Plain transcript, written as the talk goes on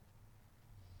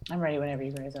I'm ready whenever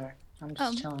you guys are. I'm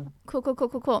just chilling. Cool.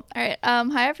 All right.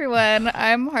 Hi everyone.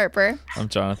 I'm Harper. I'm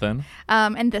Jonathan.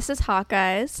 And this is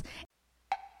Hawkeyes.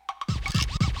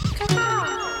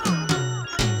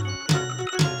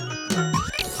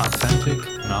 Authentic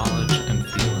knowledge and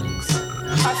feelings.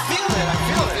 I feel it.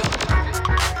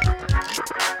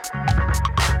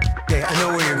 Okay, I know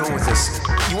where you're going with this.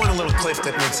 You want a little clip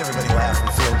that makes everybody laugh and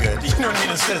feel good. You know what I mean?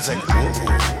 Instead it's like, whoa.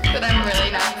 But I'm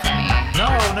really not funny. No.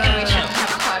 And we shouldn't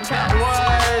have a podcast.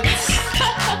 What?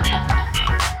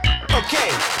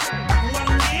 Okay.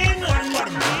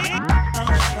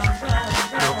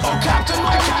 Oh, Captain,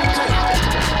 my Captain.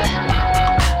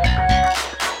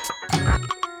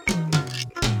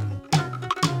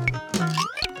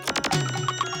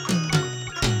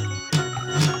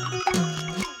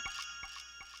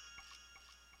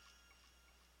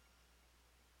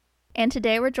 And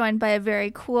today we're joined by a very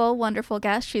cool, wonderful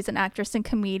guest. She's an actress and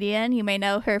comedian. You may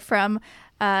know her from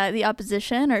The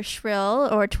Opposition or Shrill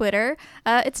or Twitter.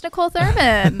 It's Nicole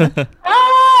Thurman.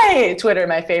 Hi! Twitter,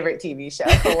 my favorite TV show.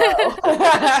 Hello.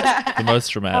 The most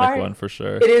dramatic one for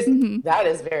sure. It is. That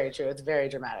is very true. It's very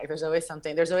dramatic. There's always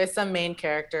something. There's always some main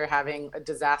character having a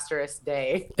disastrous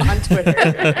day on Twitter.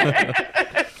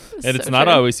 And it's not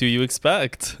always who you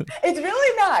expect. It's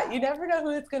really not. You never know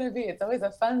who it's going to be. It's always a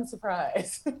fun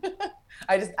surprise.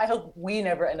 I hope we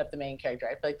never end up the main character.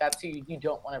 I feel like that's who you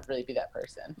don't want to really be that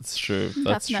person. It's true.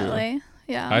 That's Definitely. true.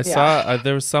 Yeah. I saw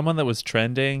there was someone that was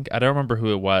trending. I don't remember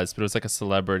who it was, but it was like a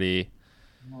celebrity.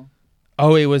 Mm-hmm.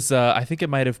 Oh, it was. I think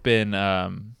it might have been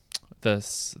the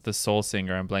soul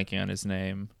singer. I'm blanking on his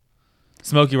name.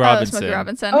 Smokey Robinson. Smokey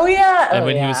Robinson. Oh yeah. And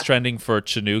when he was trending for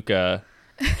Chinooka.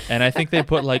 And I think they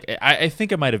put like I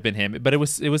think it might have been him, but it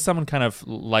was someone kind of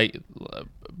like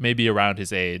maybe around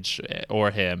his age or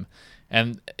him,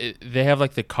 and they have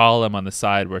like the column on the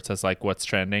side where it says like what's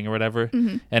trending or whatever,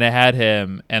 and it had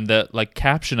him, and the like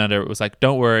caption under it was like,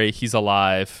 "Don't worry, he's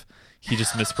alive. He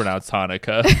just mispronounced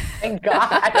Hanukkah." Thank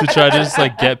God. To try to just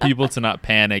like get people to not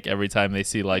panic every time they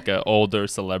see like an older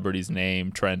celebrity's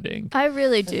name trending. I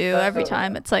really do. Every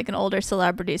time it's like an older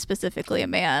celebrity, specifically a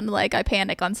man, like I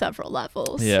panic on several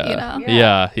levels. Yeah. You know?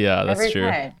 Yeah, that's Every true.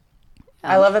 time.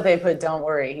 I love that they put "Don't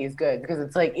worry, he's good," because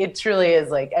it's like it truly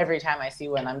is like every time I see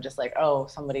one, I'm just like, oh,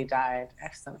 somebody died.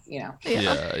 You know.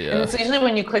 Yeah. And it's usually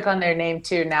when you click on their name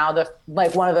too. Now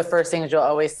one of the first things you'll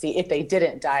always see if they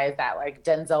didn't die is that like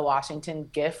Denzel Washington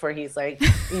gif where he's like,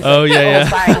 Oh, yeah.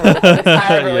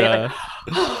 like,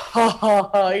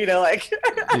 oh, you know, like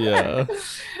Yeah.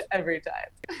 every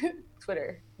time.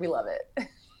 Twitter, we love it.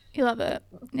 You love it.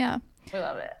 Yeah. We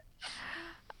love it.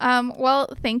 Well,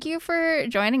 thank you for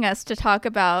joining us to talk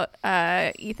about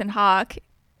Ethan Hawke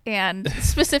and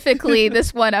specifically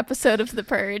this one episode of The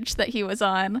Purge that he was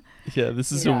on. Yeah,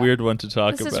 this is a weird one to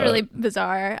talk about. This is really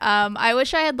bizarre. I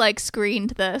wish I had like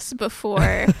screened this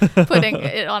before putting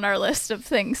it on our list of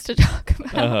things to talk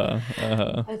about.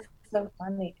 That's so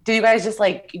funny. Do you guys just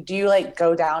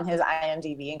go down his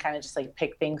IMDb and kind of just like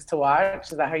pick things to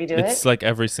watch? Is that how you do it? It's like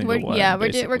every single one. Yeah,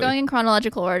 we're going in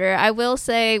chronological order. I will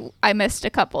say I missed a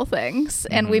couple things,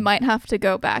 and we might have to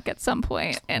go back at some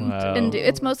point and do.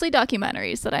 It's mostly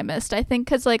documentaries that I missed. I think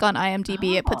because like on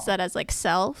IMDb it puts that as like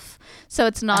self, so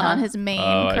it's not on his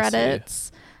main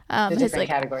credits. It's a different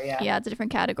category, yeah, it's a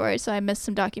different category. So I missed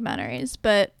some documentaries,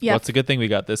 but yeah. Well, it's a good thing we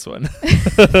got this one.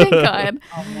 Thank God.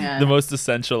 Oh, man. The most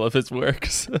essential of his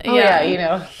works. Oh yeah, you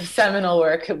know, seminal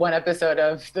work. One episode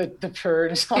of the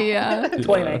Purge. Yeah.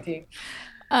 2019.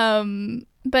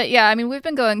 But yeah, I mean, we've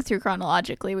been going through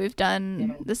chronologically. We've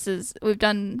done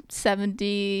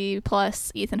 70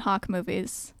 plus Ethan Hawke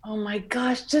movies. Oh my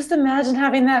gosh, just imagine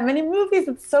having that many movies.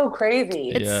 It's so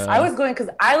crazy. I was going because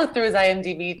I looked through his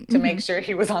IMDb to make sure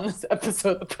he was on this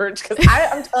episode of The Purge, because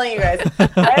I'm telling you guys,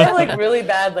 I had like really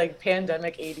bad like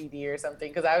pandemic ADD or something,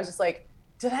 because I was just like,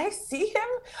 did I see him?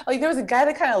 Like there was a guy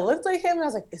that kind of looked like him, and I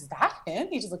was like, is that him?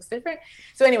 He just looks different.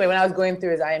 So anyway, when I was going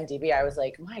through his IMDb, I was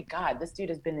like, my God, this dude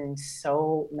has been in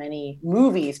so many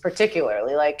movies,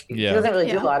 particularly. Like he doesn't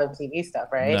really do a lot of TV stuff,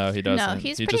 right? No, he doesn't. No,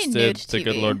 he just pretty new did to The TV.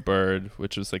 Good Lord Bird,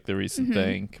 which was like the recent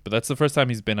thing. But that's the first time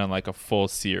he's been on like a full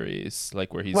series,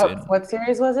 like where he's in What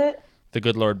series was it? The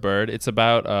Good Lord Bird. It's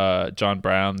about John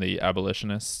Brown, the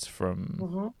abolitionist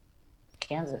from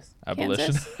Kansas.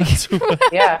 Abolition.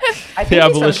 Yeah, I think The he's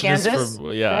abolitionist from Kansas, from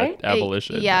right?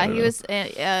 abolition. I Yeah, don't he know.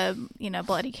 was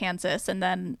Bloody Kansas, and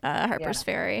then Harper's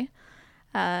Ferry.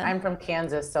 I'm from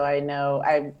Kansas, so I know.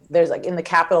 There's like in the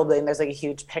Capitol building, there's like a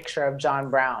huge picture of John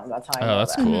Brown. That's how I know. Oh,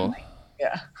 that's that. cool.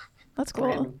 Yeah, That's cool.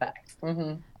 random fact.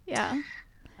 Yeah.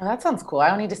 Oh, that sounds cool. I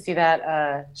don't need to see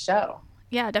that show.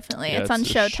 Yeah, definitely. Yeah, it's on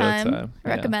it's Showtime. Showtime, yeah.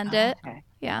 Recommend it. Okay.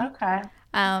 Yeah. Okay.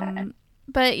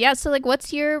 But yeah, so like,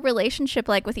 what's your relationship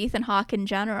like with Ethan Hawke in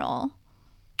general?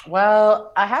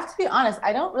 Well, I have to be honest.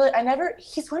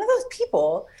 He's one of those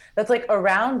people that's like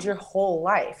around your whole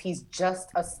life. He's just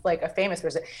like a famous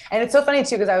person. And it's so funny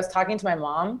too, because I was talking to my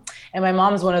mom, and my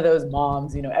mom's one of those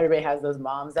moms, everybody has those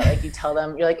moms that like you tell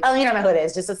them, you're like, oh, you don't know who it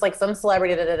is. Just it's like some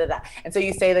celebrity, da, da, da, da. And so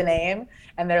you say the name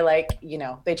and they're like,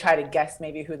 they try to guess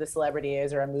maybe who the celebrity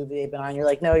is or a movie they've been on. You're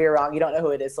like, no, you're wrong. You don't know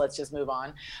who it is. So let's just move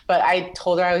on. But I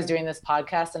told her I was doing this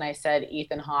podcast and I said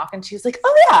Ethan Hawke, and she was like,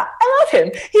 oh yeah, I love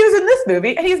him. He was in this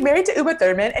movie and he's married to Uma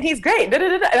Thurman and he's great. Da, da,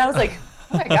 da, da. And I was like,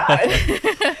 oh my God.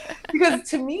 Because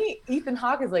to me, Ethan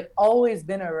Hawke has like always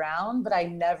been around, but I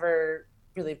never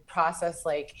really processed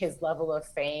like his level of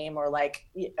fame or like,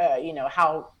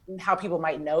 how people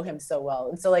might know him so well.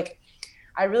 And so like,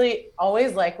 I really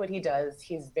always like what he does.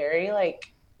 He's very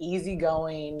like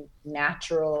easygoing,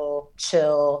 natural,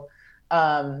 chill.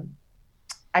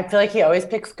 I feel like he always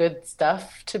picks good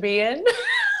stuff to be in.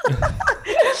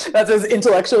 That's as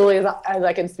intellectually as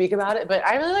I can speak about it, but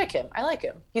I really like him. I like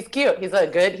him. He's cute. He's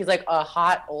like a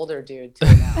hot older dude too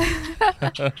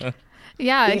now.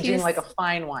 Yeah, he's like a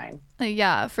fine wine.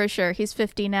 Yeah, for sure. He's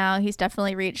 50 now. He's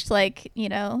definitely reached like,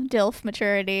 DILF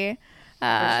maturity.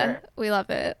 Sure. We love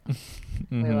it.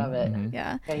 We love it. Mm-hmm.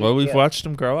 Yeah. Well, we've watched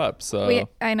him grow up, so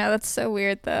I know that's so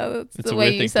weird though. It's the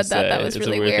way you said that was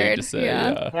really weird. Thing to say.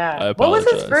 Yeah. What was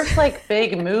his first like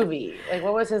big movie? Like,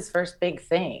 what was his first big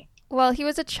thing? Well, he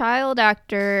was a child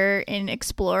actor in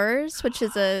Explorers, which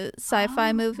is a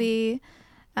sci-fi movie.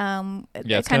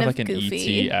 It's kind of like goofy. an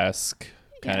E.T.-esque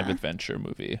kind of adventure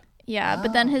movie. Yeah,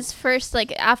 but then his first,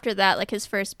 like after that, like his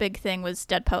first big thing was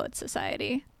Dead Poets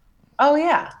Society. Oh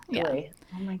yeah, really? Yeah.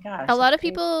 Oh my gosh. A lot of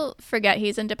people forget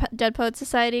he's in Dead Poets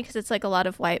Society because it's like a lot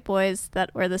of white boys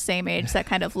that were the same age that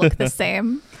kind of look the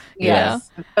same.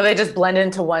 Yes. So they just blend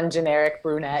into one generic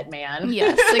brunette man.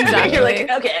 Yes, exactly. You're like,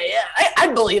 okay, yeah, I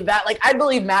believe that. Like, I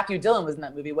believe Matthew Dillon was in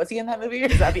that movie. Was he in that movie, or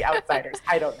is that The Outsiders?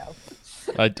 I don't know.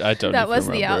 I don't. That was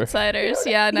remember. The Outsiders.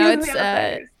 Yeah, no,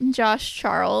 it's Josh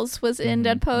Charles was in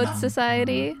Dead Poets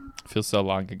Society. Feels so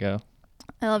long ago.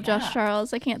 I love Josh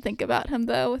Charles. I can't think about him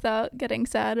though without getting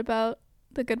sad about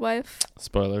The Good Wife.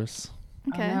 Spoilers.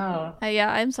 Okay. Oh, no.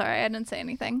 Yeah, I'm sorry. I didn't say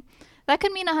anything. That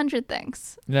could mean 100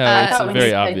 things. No, it's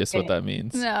very obvious what that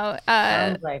means. No.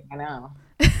 Sounds like, I know.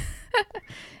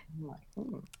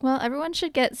 Well, everyone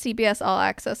should get CBS All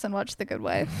Access and watch The Good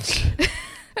Wife.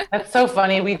 That's so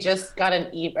funny. We just got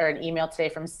an email today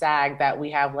from SAG that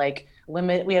we have like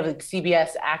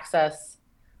CBS Access,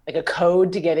 like a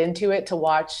code to get into it to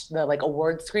watch the like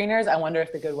award screeners. I wonder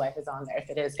if The Good Wife is on there. If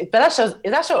it is, but is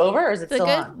that show over or is it still on?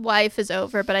 The Good Wife is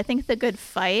over, but I think The Good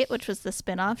Fight, which was the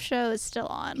spinoff show, is still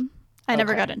on. I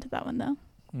never got into that one though,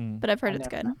 but I've heard it's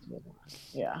good.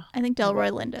 Yeah, I think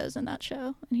Delroy Lindo's in that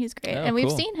show, and he's great. Oh, and we've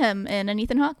cool. seen him in an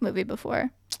Ethan Hawke movie before.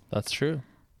 That's true.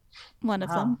 One of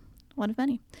them, one of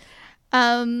many.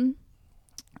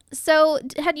 So,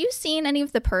 had you seen any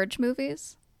of the Purge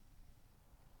movies?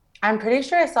 I'm pretty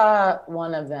sure I saw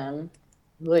one of them.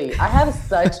 Really, I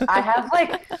have like, it's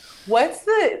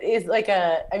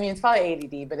probably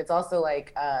ADD, but it's also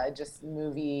like just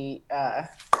movie,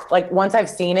 like once I've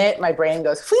seen it, my brain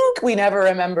goes, flink, we never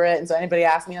remember it. And so anybody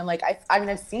asks me, I'm like,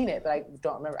 I've seen it, but I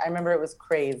don't remember. I remember it was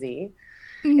crazy.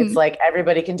 Mm-hmm. It's like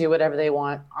everybody can do whatever they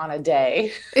want on a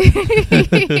day.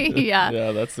 Yeah.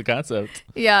 Yeah, that's the concept.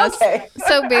 Yeah. Okay.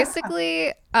 So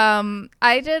basically,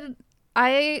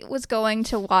 I was going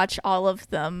to watch all of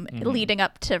them leading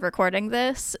up to recording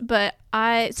this, but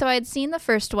I had seen the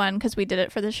first one because we did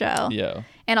it for the show. Yeah.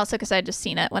 And also because I had just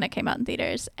seen it when it came out in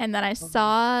theaters. And then I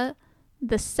saw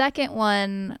the second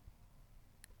one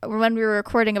when we were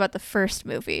recording about the first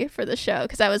movie for the show.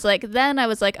 Because I was like,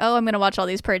 oh, I'm going to watch all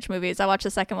these Purge movies. I watched the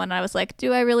second one and I was like,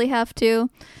 do I really have to?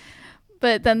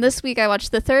 But then this week I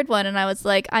watched the third one and I was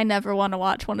like, I never want to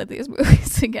watch one of these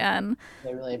movies again.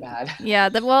 They're really bad. Yeah,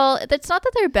 well, it's not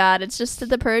that they're bad. It's just that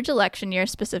the Purge election year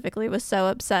specifically was so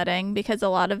upsetting because a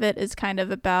lot of it is kind of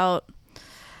about,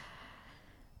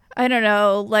 I don't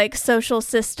know, like social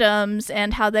systems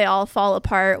and how they all fall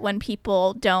apart when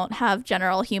people don't have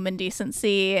general human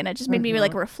decency. And it just made me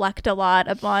like reflect a lot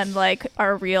upon like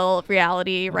our real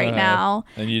reality right now.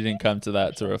 And you didn't come to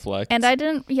that to reflect. And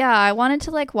I wanted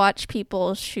to like watch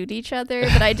people shoot each other,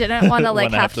 but I didn't want to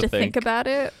like have to think about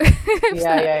it.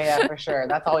 Yeah, for sure.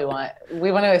 That's all we want.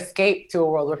 We want to escape to a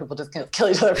world where people just kill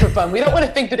each other for fun. We don't want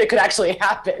to think that it could actually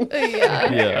happen.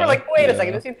 Yeah. We're like, wait a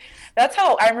second. That's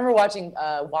how I remember watching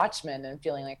Watchmen and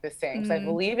feeling like the same. Because I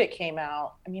believe it came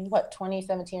out,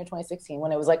 2017 or 2016,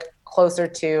 when it was like closer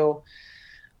to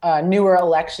newer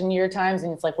election year times,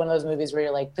 and it's like one of those movies where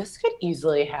you're like, this could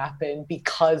easily happen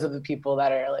because of the people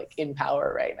that are like in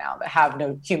power right now that have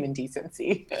no human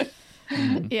decency.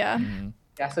 Yeah.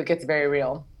 Yeah, so it gets very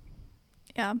real.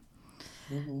 Yeah.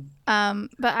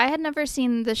 But I had never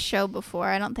seen this show before.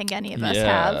 I don't think any of us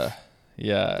have.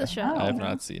 Yeah. The show. I have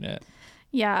not seen it.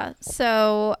 Yeah.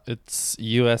 So it's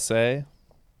USA.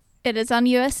 It is on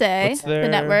USA, the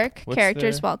network.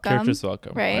 Characters Welcome. Characters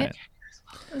Welcome. Right.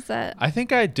 Is that? I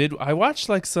think I did. I watched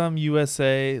like some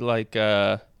USA, like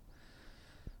I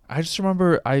just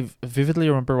remember. I vividly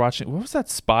remember watching. What was that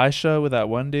spy show with that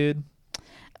one dude?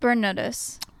 Burn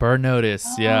Notice. Burn Notice.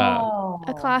 Yeah.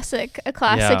 A classic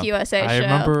USA show. I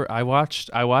remember. I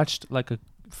watched like a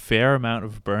fair amount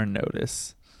of Burn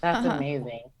Notice. That's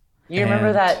amazing. You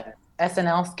remember that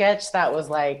SNL sketch that was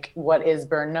like, "What is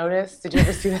Burn Notice?" Did you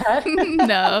ever see that?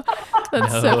 No,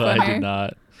 that's so funny. I did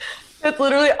not. That's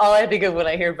literally all I think of when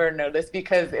I hear Burn Notice,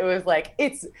 because it was like,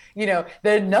 it's, the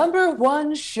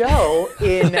 #1 show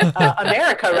in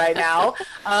America right now.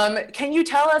 Can you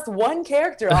tell us one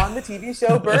character on the TV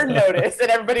show Burn Notice?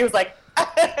 And everybody was like,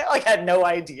 had no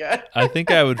idea. I think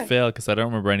I would fail because I don't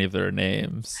remember any of their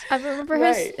names. I remember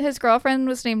his girlfriend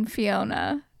was named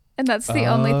Fiona. And that's the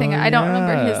only thing. I don't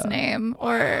remember his name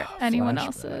or anyone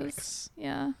else's.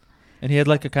 Yeah. And he had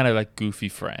like a kind of like goofy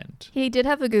friend. He did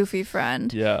have a goofy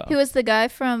friend. Yeah. Who was the guy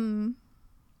from,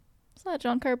 what's that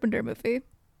John Carpenter movie?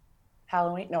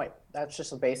 Halloween? No, wait. That's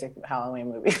just a basic Halloween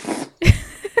movie.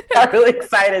 I'm really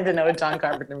excited to know a John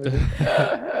Carpenter movie.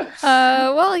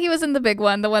 Well, he was in the big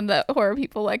one, the one that horror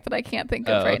people like that I can't think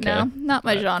of right now. Not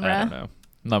my genre. I don't know.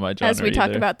 Not my genre As we either.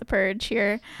 talk about The Purge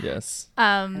here. Yes.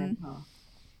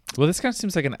 Well, this kind of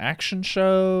seems like an action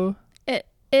show. It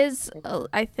is,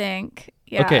 I think.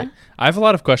 Yeah. Okay. I have a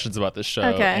lot of questions about this show.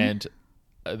 Okay. And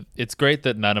it's great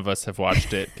that none of us have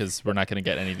watched it because we're not going to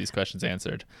get any of these questions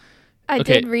answered. I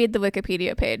did read the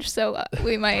Wikipedia page, so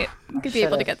we might be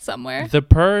able to get somewhere. The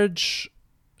Purge.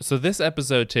 So this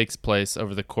episode takes place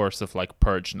over the course of like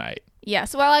Purge night.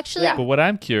 Yes. Well, actually. But what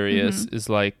I'm curious is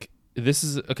like, this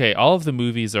is, okay, all of the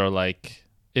movies are like,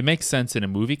 it makes sense in a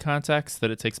movie context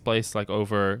that it takes place like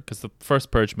over, because the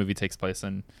first Purge movie takes place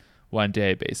in one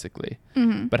day basically.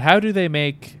 But how do they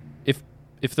make,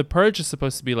 if the Purge is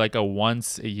supposed to be like a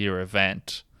once a year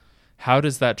event, how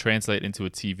does that translate into a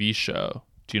TV show?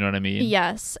 Do you know what I mean?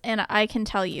 Yes, and I can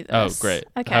tell you this. Oh, great.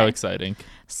 Okay. How exciting.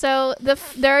 So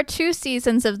there are 2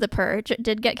 seasons of The Purge. It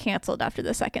did get canceled after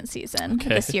the second season. Okay.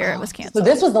 This year it was canceled. So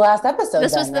this was the last episode.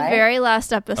 This was the very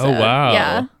last episode. Oh, wow.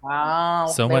 Yeah. Wow.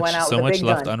 So much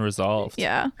left unresolved.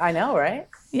 Yeah. I know, right?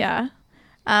 Yeah.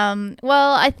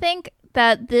 Well, I think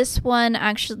that this one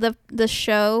actually, the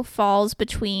show falls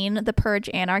between The Purge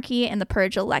Anarchy and The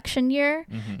Purge Election Year.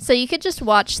 So you could just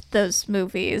watch those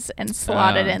movies and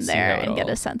slot it in there and get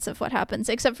a sense of what happens.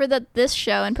 Except for that this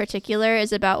show in particular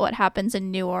is about what happens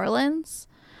in New Orleans.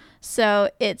 So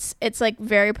it's like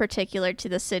very particular to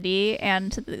the city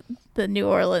and to the New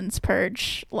Orleans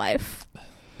Purge life.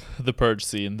 The Purge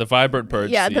scene, the vibrant Purge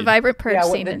scene. Yeah, the vibrant Purge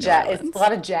with scene. the it's a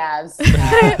lot of jazz,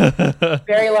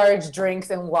 very large drinks,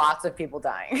 and lots of people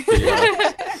dying.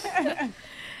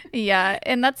 Yeah,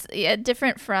 and that's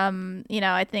different from,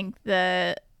 I think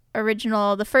the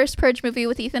first Purge movie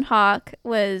with Ethan Hawke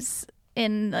was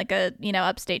in like a,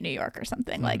 upstate New York or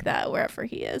something like that, wherever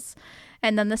he is.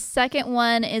 And then the second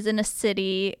one is in a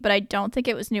city, but I don't think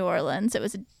it was New Orleans. It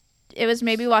was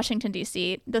maybe Washington,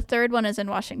 D.C. The third one is in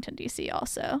Washington, D.C.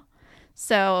 also.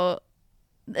 So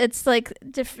it's like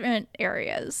different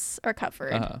areas are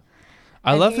covered.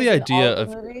 I love the idea of...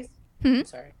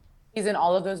 Sorry. He's in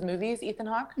all of those movies, Ethan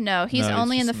Hawke? No, he's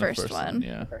only in the first one.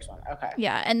 Yeah. First one, okay.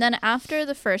 Yeah, and then after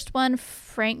the first one,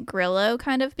 Frank Grillo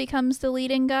kind of becomes the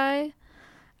leading guy.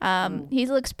 He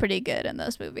looks pretty good in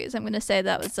those movies. I'm going to say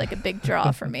that was like a big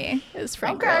draw for me. Is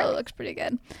Frank Grillo looks pretty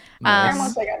good.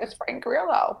 Once I got this Frank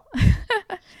Grillo.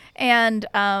 And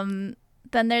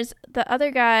then there's the other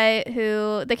guy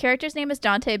who the character's name is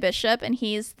Dante Bishop, and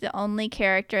he's the only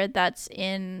character that's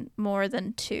in more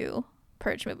than 2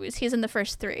 Purge movies. He's in the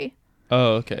first 3.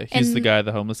 Oh, okay. He's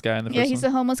the homeless guy in the first one? Yeah, he's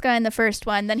the homeless guy in the first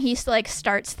one. Then he like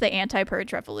starts the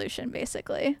anti-Purge revolution,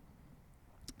 basically.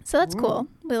 So that's cool.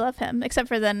 We love him. Except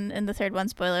for then in the third one,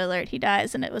 spoiler alert, he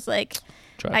dies, and it was like,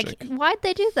 tragic. Why'd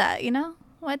they do that?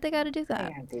 Why'd they got to do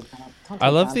that? Don't I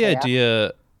love the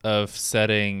idea of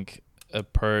setting a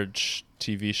Purge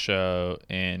TV show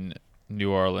in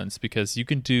New Orleans, because you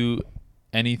can do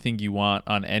anything you want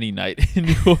on any night in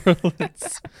New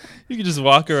Orleans. You can just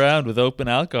walk around with open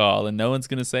alcohol and no one's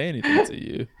going to say anything to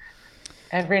you.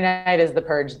 Every night is the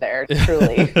purge there,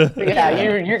 truly. Yeah,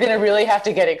 you're going to really have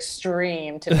to get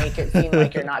extreme to make it seem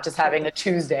like you're not just having a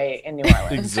Tuesday in New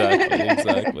Orleans.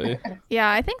 Exactly.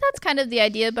 Yeah, I think that's kind of the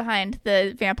idea behind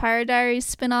the Vampire Diaries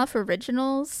spin-off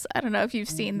Originals. I don't know if you've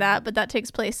seen that, but that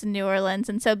takes place in New Orleans.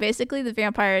 And so basically the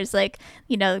vampires, like,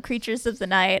 you know, the creatures of the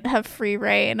night have free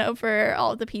reign over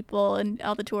all the people and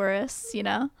all the tourists, you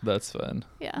know? That's fun.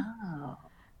 Yeah. Oh,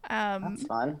 that's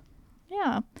fun.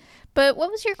 Yeah. But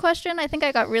what was your question? I think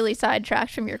I got really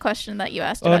sidetracked from your question that you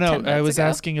asked about 10 minutes I was ago.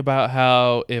 asking about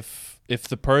how if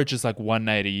the purge is like one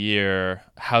night a year,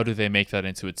 how do they make that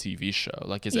into a TV show?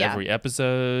 Like, is every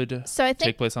episode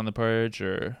take place on the purge,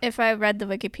 or if I read the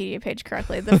Wikipedia page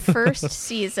correctly, the first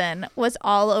season was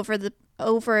all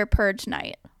over purge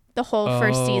night. The whole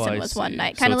first season was one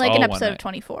night, kind of like an episode of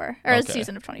 24 or a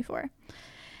season of 24.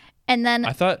 And then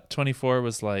I thought 24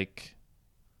 was like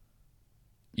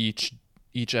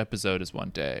each episode is one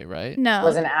day, right? No, it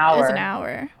was an hour. It was an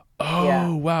hour. Oh, Yeah.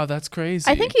 Wow, that's crazy.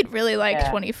 I think you'd really like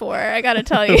 24. I gotta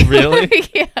tell you. Really?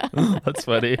 Yeah. That's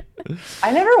funny.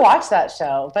 I never watched that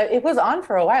show, but it was on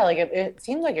for a while. Like it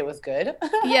seemed like it was good.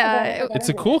 Yeah. It's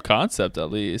a cool concept,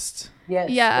 at least. Yes,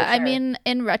 Yeah, for I sure. mean,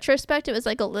 in retrospect, it was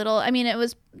like a little. I mean, it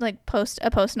was like a post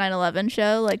 9/11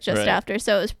 show, like just Right. after,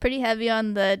 so it was pretty heavy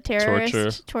on the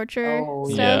terrorist torture Oh,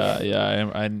 stuff. Yeah.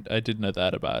 I did know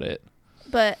that about it.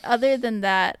 But other than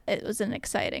that, it was an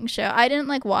exciting show. I didn't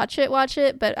like watch it,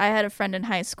 but I had a friend in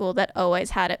high school that always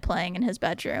had it playing in his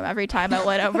bedroom every time I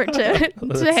went over to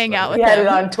hang out with He had him. it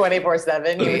on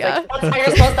 24/7. He was Yeah. like, that's how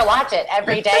you're supposed to watch it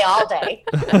every day, all day.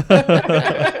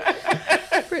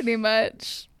 Pretty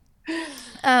much.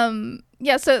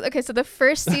 Yeah, so the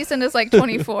first season is like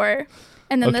 24,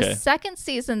 and then the Okay. second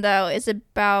season though is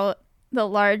about the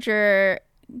larger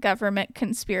government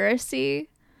conspiracy,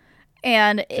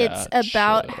 and it's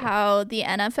about Gotcha. how the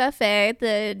NFFA,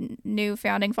 the new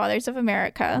Founding Fathers of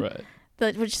America,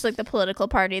 Right. which is like the political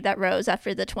party that rose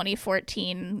after the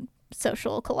 2014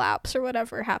 social collapse or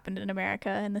whatever happened in America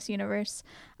in this universe.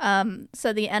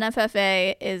 So the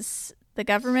NFFA is the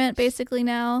government basically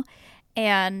now,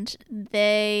 and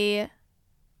they,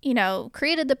 you know,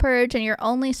 created the purge, and you're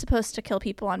only supposed to kill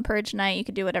people on purge night. You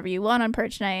could do whatever you want on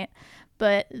purge night,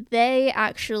 but they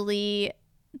actually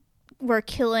were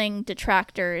killing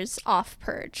detractors off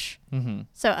purge. Mm-hmm.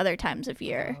 So other times of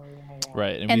year.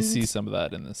 Right, and we see some of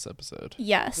that in this episode.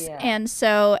 Yes. Yeah. And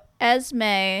so Esme,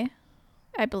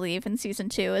 I believe in season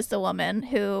 2, is the woman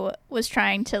who was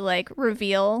trying to like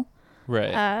reveal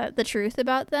Right. the truth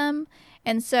about them.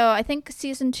 And so I think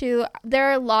season 2, there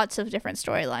are lots of different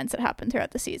storylines that happen throughout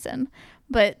the season,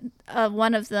 but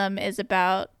one of them is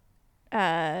about,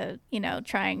 you know,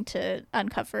 trying to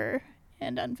uncover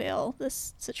and unveil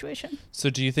this situation. So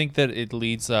do you think that it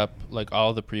leads up, like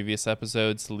all the previous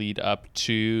episodes lead up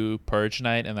to Purge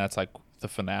Night, and that's like the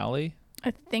finale?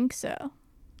 I think so.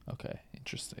 Okay,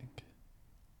 interesting.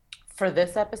 For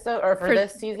this episode or for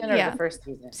this season or yeah. the first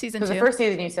season? Season Because the 2. first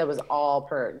season you said was all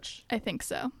purge. I think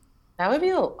so. That would be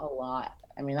a lot.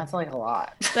 I mean, that's like a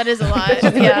lot. That is a lot.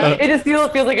 Yeah. It just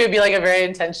feels like it would be like a very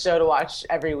intense show to watch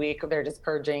every week. They're just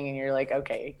purging, and you're like,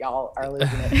 okay, y'all are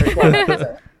losing it for 12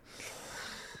 episodes.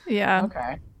 Yeah.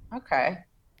 Okay.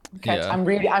 Yeah. I'm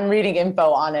reading info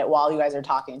on it while you guys are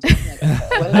talking. To me.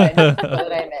 Like, okay, what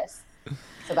did I miss?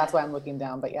 So that's why I'm looking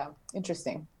down. But yeah,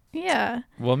 interesting. Yeah.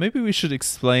 Well, maybe we should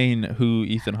explain who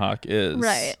Ethan Hawke is.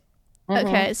 Right.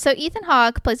 Okay, so Ethan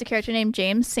Hawke plays a character named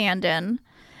James Sandon,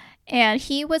 and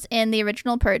he was in the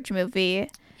original Purge movie,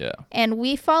 Yeah. and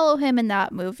we follow him in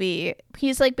that movie.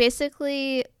 He's like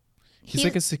basically He's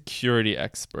like a security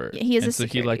expert. He is a and so he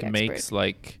security like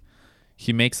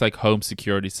expert. makes like home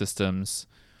security systems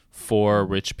for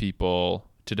rich people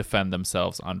to defend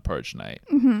themselves on Purge Night.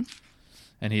 Mm-hmm.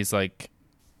 And he's like,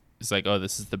 oh,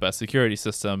 this is the best security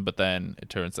system, but then it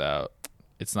turns out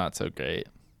it's not so great.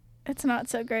 It's not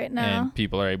so great now. And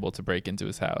people are able to break into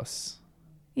his house.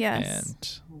 Yes.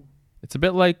 And it's a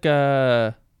bit like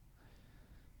what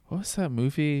was that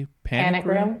movie? Panic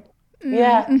Room?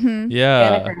 Yeah. Mm-hmm. Yeah.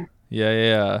 Panic Room.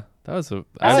 Yeah. That was a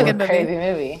That was a a good movie. crazy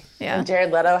movie. Yeah. And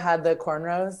Jared Leto had the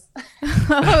cornrows.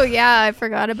 Oh yeah, I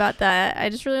forgot about that. I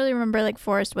just really remember like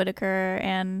Forrest Whitaker,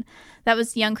 and that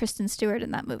was young Kristen Stewart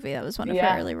in that movie. That was one of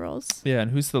her early roles. Yeah,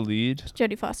 and who's the lead?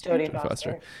 Jodie Foster. Jodie Foster.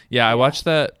 Foster. Yeah, I watched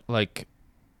that like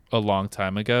a long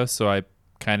time ago, so I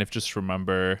kind of just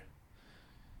remember.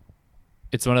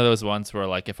 It's one of those ones where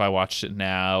like if I watched it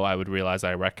now, I would realize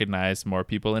I recognized more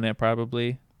people in it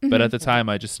probably. Mm-hmm. But at the time,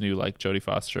 I just knew like Jodie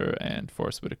Foster and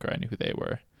Forrest Whitaker. I knew who they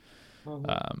were.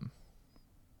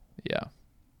 Yeah.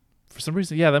 For some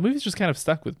reason, yeah, that movie's just kind of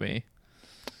stuck with me.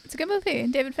 It's a good movie.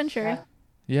 David Fincher.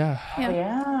 Yeah. Oh,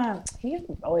 yeah. He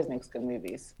always makes good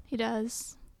movies. He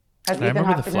does. Has And I Ethan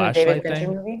remember Hawke the been in a David flashlight Fincher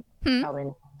thing. movie? Hmm? Probably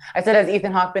not. I said, has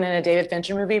Ethan Hawke been in a David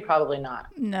Fincher movie? Probably not.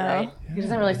 No. Right? He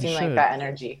doesn't really he seem like should. that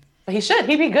energy. But he should.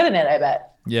 He'd be good in it, I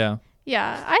bet. Yeah.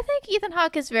 Yeah, I think Ethan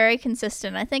Hawke is very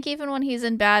consistent. I think even when he's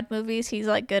in bad movies, he's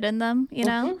like good in them, you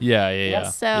know? Yeah.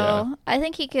 So Yeah. I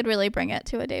think he could really bring it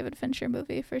to a David Fincher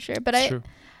movie for sure. But It's true.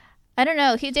 I don't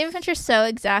know. David Fincher's so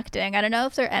exacting. I don't know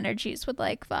if their energies would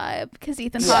like vibe because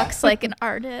Ethan Hawke's like an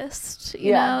artist,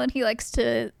 you know, and he likes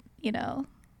to, you know,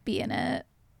 be in it.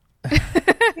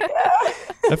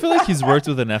 I feel like he's worked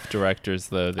with enough directors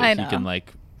though that I he know. can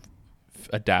like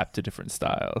adapt to different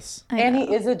styles. And he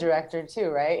is a director too,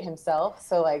 right? Himself.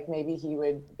 So like maybe he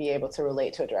would be able to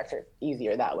relate to a director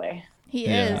easier that way. He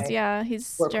Yeah. is, yeah.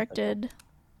 He's Work with directed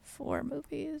 4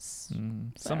 movies.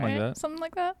 Is Something like right? that. Something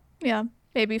like that. Yeah,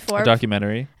 maybe 4. A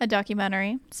documentary. A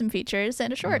documentary, some features,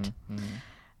 and a short.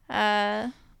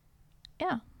 Yeah.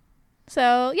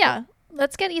 So yeah,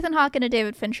 let's get Ethan Hawke in a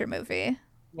David Fincher movie.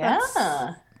 Yeah.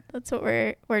 That's what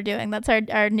we're doing. That's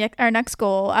our next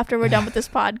goal. After we're done with this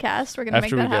podcast, we're gonna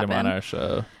After make we that get him happen. on our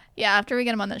show. Yeah, after we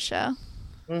get him on this show.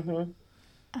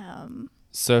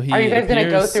 So he Are you guys going to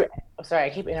go appears- through? Oh, sorry, I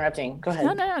keep interrupting. Go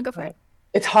ahead. No, go for it.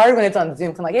 It's hard when it's on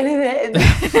Zoom. 'Cause I'm like,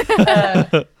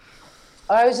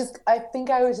 I think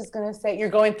I was just going to say, you're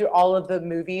going through all of the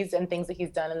movies and things that he's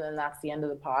done, and then that's the end of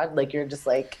the pod. Like, you're just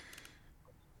like,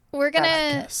 We're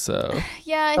gonna So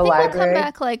yeah, I The think we'll library. come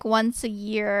back like once a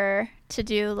year to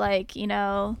do like, you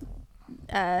know,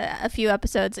 a few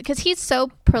episodes because he's so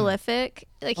prolific.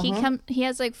 Like he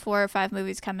has like 4 or 5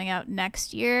 movies coming out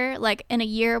next year. Like in a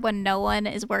year when no one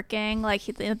is working, like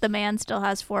the man still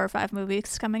has 4 or 5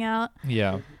 movies coming out.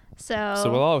 yeah. So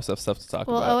So we'll always have stuff to talk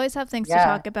we'll about. always have things to Yeah.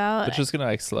 talk about. But just gonna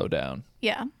like slow down.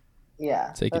 Yeah.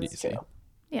 yeah. Take it that's easy. true.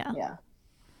 Yeah. Yeah.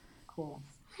 Cool.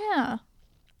 Yeah.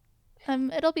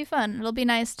 It'll be fun. It'll be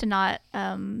nice to not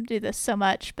do this so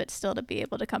much, but still to be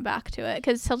able to come back to it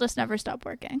because he'll just never stop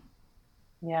working.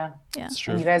 Yeah. Yeah. It's And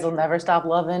true. you guys will never stop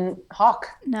loving Hawk.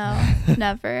 No,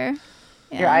 never.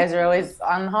 Yeah. Your eyes are always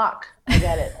on Hawk. I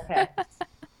get it. Okay.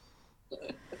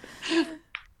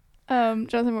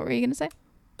 Jonathan, what were you gonna say?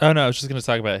 Oh no, I was just gonna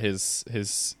talk about his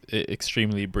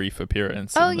extremely brief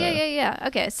appearance. Oh in the yeah.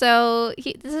 Okay, so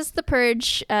this is the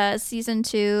Purge season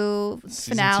 2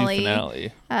 season finale. 2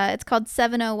 finale. It's called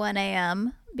 7:01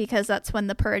 a.m. because that's when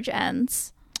the Purge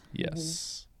ends.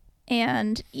 Yes.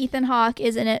 And Ethan Hawke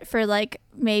is in it for like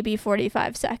maybe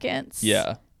 45 seconds.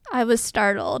 Yeah. I was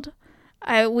startled.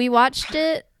 We watched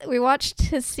it. We watched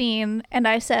his scene, and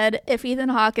I said, if Ethan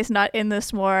Hawke is not in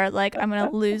this more, like I'm gonna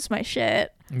lose my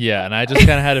shit. Yeah, and I just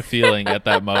kind of had a feeling at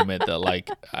that moment that like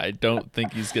I don't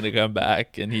think he's gonna come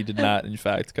back, and he did not, in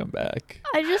fact, come back.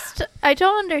 I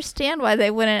don't understand why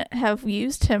they wouldn't have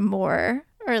used him more,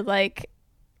 or like,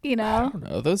 you know. I don't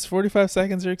know. Those 45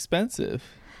 seconds are expensive.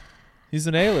 He's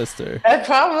an A-lister.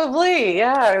 Probably,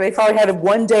 yeah. They probably had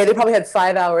one day. They probably had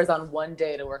 5 hours on one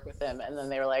day to work with him, and then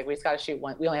they were like, "We just got to shoot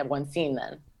one. We only have one scene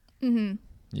then." Mm-hmm.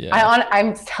 Yeah.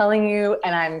 I'm telling you,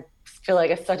 and I feel like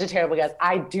it's such a terrible guess.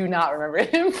 I do not remember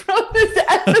him from this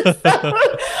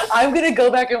episode. I'm gonna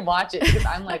go back and watch it because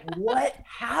I'm like, what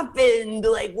happened?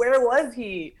 Like, where was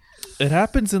he? It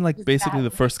happens in like basically the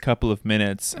first couple of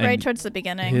minutes. Right and towards the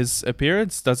beginning. his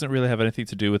appearance doesn't really have anything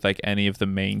to do with like any of the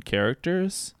main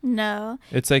characters. No.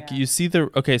 It's like you see the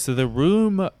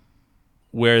room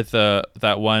where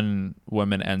that one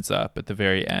woman ends up at the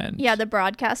very end. Yeah, the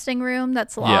broadcasting room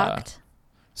that's locked.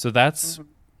 So that's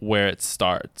where it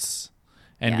starts.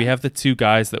 And we Yeah. have the 2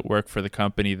 guys that work for the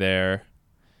company there,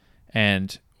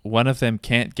 and one of them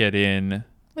can't get in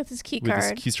With his key with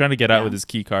card. he's trying to get out Yeah. with his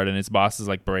key card, and his boss is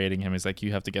like berating him. He's like,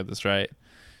 you have to get this right.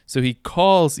 So he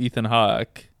calls Ethan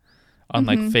Hawke on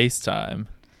like FaceTime,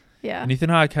 Yeah. and Ethan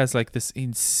Hawke has like this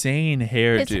insane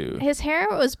hairdo. His hair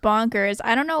was bonkers.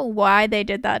 I don't know why they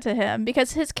did that to him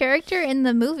because his character in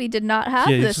the movie did not have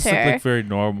Yeah, he this just hair. looked like very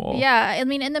normal. Yeah, I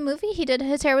mean, in the movie,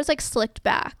 his hair was like slicked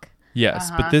back.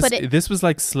 Yes, but this But this was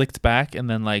like slicked back and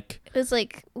then like It was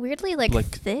like weirdly like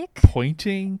thick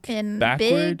pointing and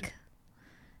backward. big.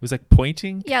 It was like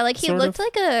pointing. Yeah, like he sort looked of,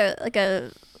 like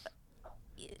a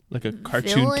like a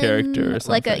cartoon villain, character or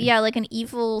something. like an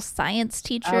evil science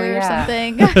teacher Oh, or yeah.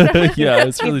 something. Yeah,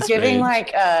 it's really He's giving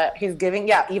strange. he's giving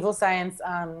evil science.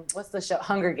 What's the show?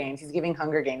 Hunger Games. He's giving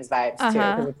Hunger Games vibes too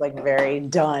Uh-huh. because it's like very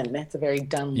done. It's a very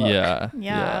done look.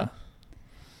 Yeah.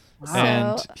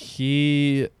 And So-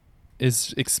 he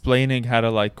is explaining how to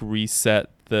like reset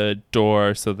the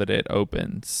door so that it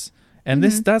opens. And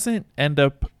this doesn't end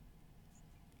up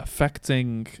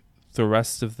affecting the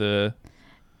rest of the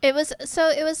It was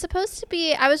supposed to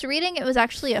be, I was reading it was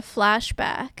actually a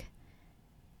flashback,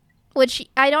 which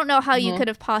I don't know how you could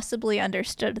have possibly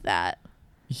understood that.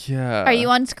 Yeah. Are you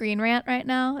on Screen Rant right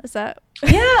now? Is that?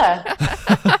 Yeah.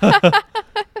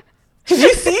 Did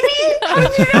you see me? How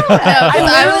did you know that?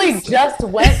 I literally just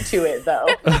went to it though.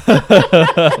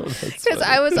 Because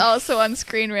I was also on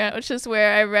Screen Rant, which is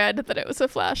where I read that it was a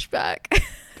flashback.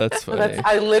 That's funny.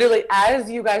 I literally, as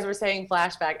you guys were saying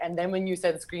flashback, and then when you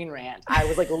said Screen Rant, I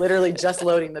was like literally just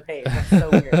loading the page. That's so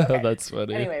weird. Okay. That's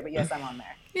funny. Anyway, but yes, I'm on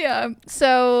there. Yeah.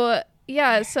 So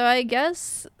I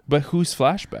guess But whose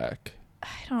flashback?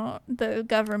 the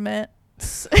government.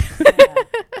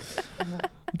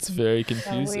 It's very So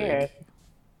confusing. weird.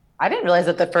 I didn't realize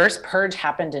that the first Purge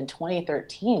happened in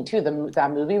 2013 too.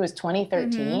 That movie was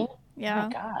 2013. Yeah. Oh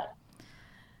my God.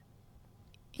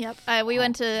 Yep. I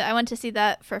went to see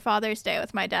that for Father's Day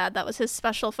with my dad. That was his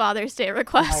special Father's Day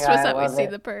request, God, was I that we love see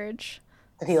it. The Purge.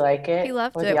 Did he like it? He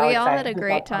loved Was it. he We all had excited? a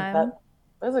great time.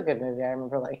 It was a good movie. I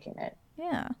remember liking it.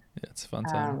 Yeah. Yeah, it's a fun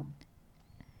time.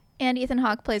 And Ethan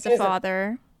Hawke plays a He's a-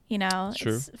 father. You know,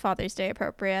 True. it's Father's Day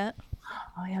appropriate.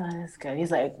 Oh yeah, that is good.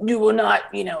 He's like, you will not,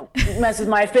 mess with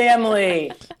my family.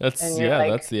 That's and you're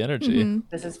like, that's the energy.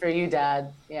 This is for you,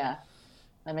 Dad. Yeah,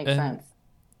 that makes And- sense.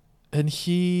 And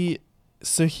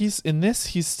he's in this.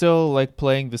 He's still like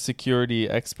playing the security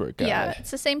expert guy. Yeah,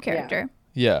 it's the same character.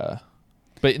 Yeah.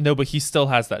 But he still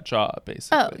has that job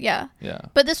basically. Oh, yeah. Yeah.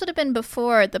 But this would have been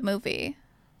before the movie.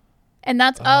 And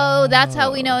that's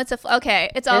how we know it's it's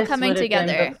all This coming would have been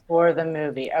together. before the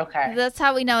movie. Okay. That's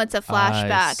how we know it's a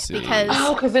flashback see. because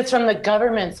Because it's from the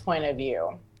government's point of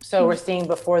view. So we're seeing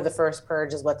before the first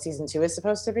Purge is what season 2 is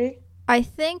supposed to be. I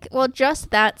think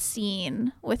just that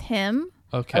scene with him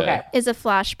Okay. is a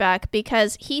flashback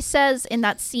because he says in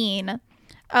that scene,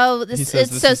 "Oh, He this says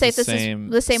it's this so is the safe. This same-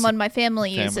 is the same one my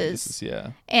family Family uses."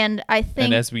 yeah. And I think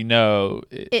And as we know,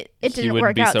 it he didn't wouldn't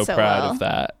work be out so so proud well. of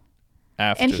that.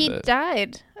 After And he that.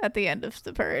 died at the end of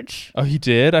the Purge. Oh, he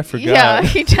did? I forgot. Yeah,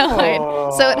 he died.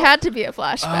 So it had to be a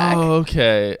flashback. Oh,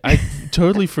 okay. I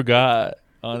totally forgot,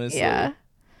 honestly. Yeah.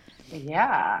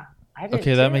 Yeah. I did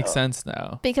Okay, that too. makes sense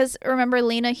now. Because remember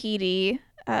Lena Headey,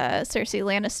 Cersei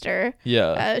Lannister,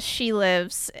 Yeah. she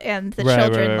lives and the right,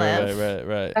 children right, live.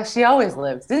 Right. She always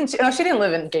lives, didn't she? No, she didn't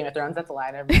live in Game of Thrones. That's a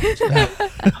lie. Never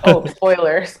mind. Oh,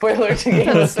 spoiler to Game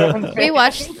of Thrones. We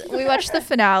watched the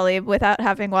finale without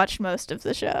having watched most of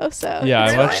the show. So Yeah,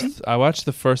 I watched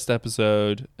the first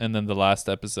episode and then the last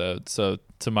episode. So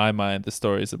to my mind, the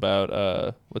story's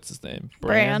about what's his name?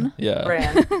 Bran. Yeah.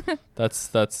 Bran. That's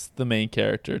the main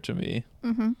character to me.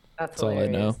 That's all I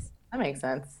hilarious. know. That makes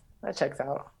sense. That checks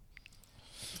out.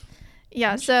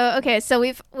 Yeah, so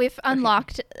we've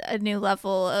unlocked a new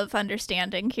level of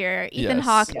understanding here. Ethan Yes.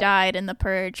 Hawke Yeah. died in The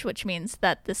Purge, which means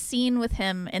that the scene with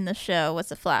him in the show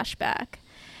was a flashback.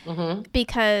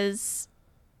 Because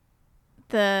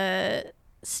the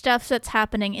stuff that's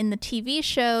happening in the TV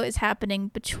show is happening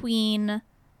between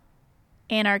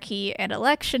Anarchy and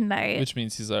Election Night, Which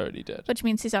means he's already dead. which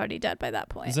means he's already dead by that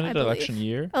point. Isn't I it believe. election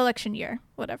year? Election year,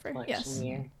 whatever. Election Yes.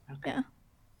 year. Okay. Yeah.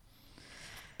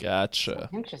 Gotcha.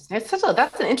 Interesting.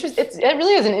 It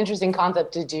really is an interesting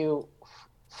concept to do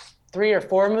 3 or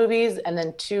 4 movies and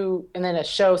then a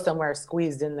show somewhere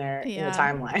squeezed in there in Yeah. the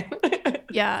timeline.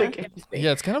 Yeah. It's interesting.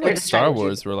 Yeah, it's kind of They're like just Star trying to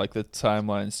Wars where like the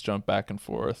timelines jump back and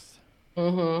forth.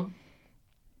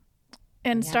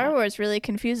 And Star Wars really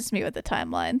confuses me with the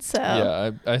timeline. So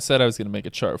Yeah, I said I was going to make a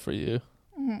chart for you.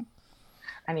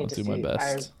 I need I'll to do see. my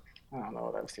best. I don't know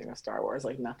what I've seen of Star Wars.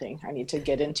 Like nothing. I need to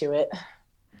get into it.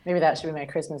 Maybe that should be my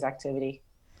Christmas activity.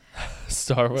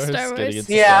 Star Wars? Star Wars. Getting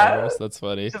into Yeah. Star Wars. That's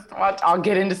funny. Just watch. I'll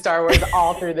get into Star Wars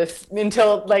all through this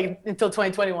until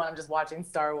 2021. I'm just watching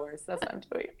Star Wars. That's what I'm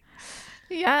doing.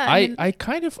 yeah.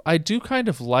 I do kind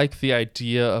of like the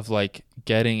idea of like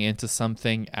getting into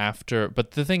something after,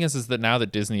 but the thing is that now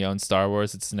that Disney owns Star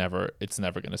Wars, it's never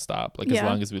going to stop. Like as Yeah.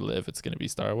 long as we live, it's going to be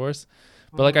Star Wars.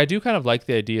 But like I do kind of like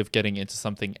the idea of getting into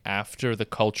something after the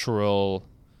cultural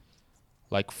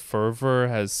like fervor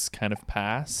has kind of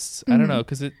passed. I don't know,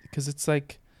 cuz it's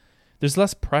like there's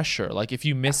less pressure. Like if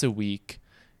you miss a week,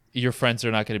 your friends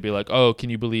are not going to be like, "Oh, can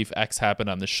you believe X happened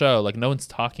on the show?" Like no one's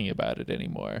talking about it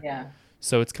anymore. Yeah.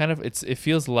 So it's kind of it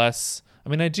feels less. I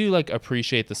mean, I do like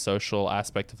appreciate the social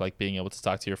aspect of like being able to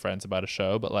talk to your friends about a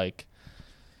show, but like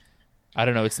I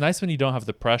don't know, it's nice when you don't have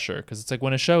the pressure because it's like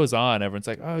when a show is on, everyone's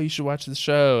like, "Oh, you should watch the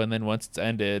show," and then once it's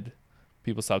ended,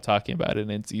 people stop talking about it,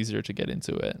 and it's easier to get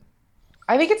into it.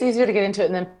 I think it's easier to get into it.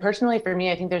 And then personally for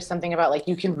me, I think there's something about like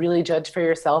you can really judge for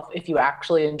yourself if you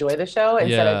actually enjoy the show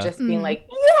instead of just being like,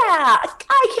 yeah,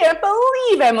 I can't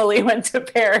believe Emily went to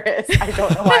Paris. I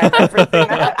don't know why I'm referencing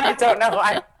that. I don't know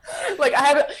why. Like I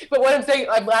haven't, but what I'm saying,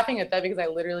 I'm laughing at that because I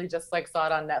literally just like saw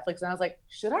it on Netflix and I was like,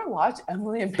 should I watch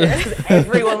Emily in Paris? Because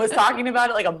everyone was talking about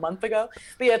it like a month ago.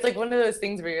 But yeah, it's like one of those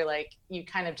things where you're like, you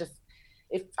kind of just,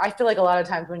 I feel like a lot of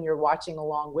times when you're watching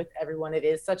along with everyone, it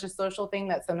is such a social thing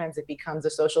that sometimes it becomes a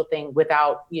social thing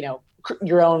without, you know,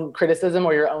 your own criticism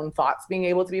or your own thoughts being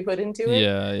able to be put into it.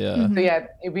 Yeah, yeah. So yeah,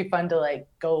 it'd be fun to like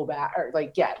go back or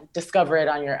like, discover it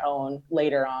on your own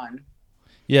later on.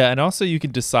 Yeah, and also you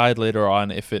can decide later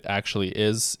on if it actually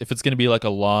is, if it's going to be like a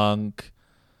long,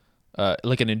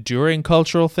 like an enduring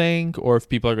cultural thing, or if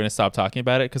people are going to stop talking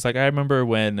about it. Because like I remember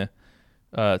when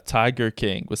Tiger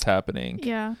King was happening.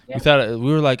 Yeah. We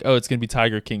were like, oh, it's gonna be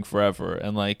Tiger King forever,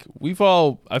 and like we've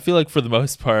all, I feel like for the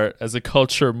most part as a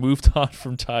culture, moved on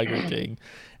from Tiger King,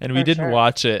 and we didn't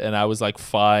watch it, and I was like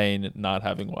fine not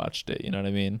having watched it. You know what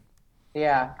I mean?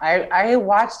 Yeah, I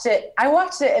watched it.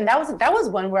 And that was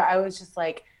one where I was just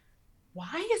like,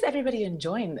 why is everybody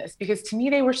enjoying this? Because to me,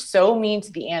 they were so mean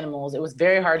to the animals. It was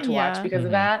very hard to watch because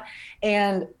of that,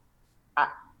 and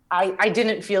I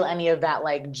didn't feel any of that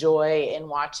like joy in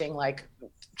watching like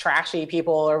trashy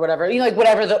people or whatever, you know, like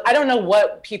whatever I don't know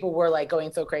what people were like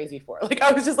going so crazy for. Like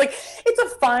I was just like, it's a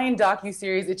fine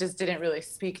docuseries. It just didn't really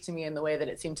speak to me in the way that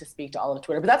it seemed to speak to all of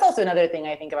Twitter. But that's also another thing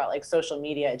I think about like social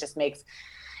media. It just makes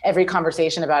every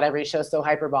conversation about every show so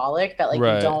hyperbolic that like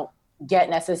you don't get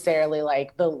necessarily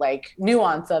like the like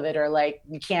nuance of it, or like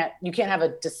you can't have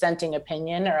a dissenting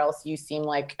opinion or else you seem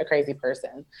like a crazy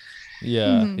person.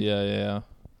 Yeah.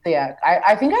 So yeah,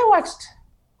 I think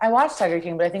I watched Tiger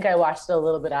King, but I think I watched it a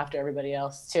little bit after everybody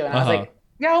else too. And I was like,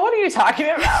 yo, what are you talking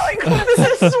about? Like,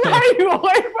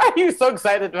 why are you so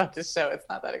excited about this show? It's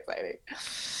not that exciting.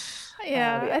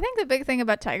 Yeah, I think the big thing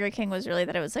about Tiger King was really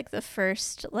that it was like the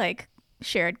first like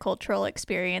shared cultural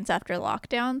experience after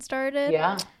lockdown started.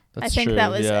 Yeah. I think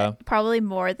that was probably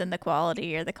more than the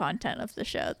quality or the content of the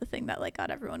show, the thing that like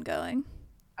got everyone going.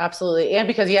 Absolutely. And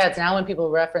because, it's now when people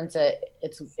reference it,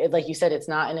 it's like you said, it's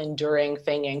not an enduring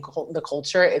thing in the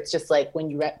culture. It's just like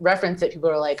when you reference it, people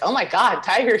are like, oh my God,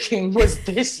 Tiger King was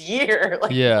this year.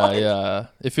 Like, yeah.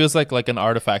 It feels like an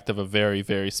artifact of a very,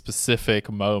 very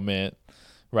specific moment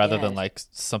rather than like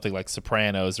something like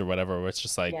Sopranos or whatever, where it's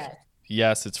just like,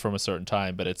 yes, it's from a certain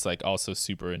time, but it's like also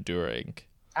super enduring.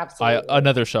 Absolutely.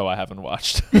 Another show I haven't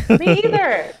watched. Me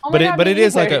either. Oh but it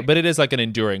is like an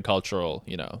enduring cultural,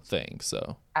 thing.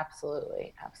 So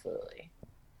absolutely.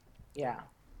 Yeah,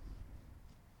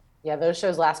 those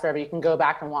shows last forever. You can go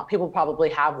back and watch. People probably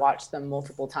have watched them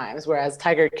multiple times. Whereas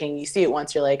Tiger King, you see it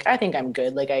once, you're like, I think I'm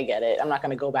good. Like I get it. I'm not going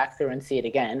to go back through and see it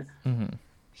again. Mm-hmm.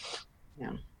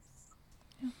 Yeah.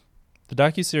 The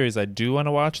docuseries I do want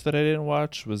to watch that I didn't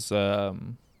watch was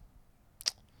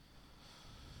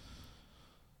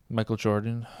Michael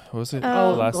Jordan. What was it?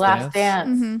 Last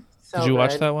Dance. Mm-hmm. So did you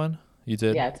watch that one? You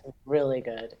did? Yeah, it's really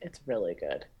good.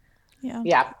 Yeah.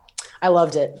 Yeah, I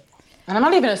loved it. And I'm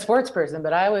not even a sports person,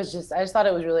 but I just thought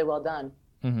it was really well done.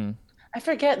 Mm-hmm. I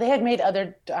forget, they had made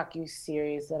other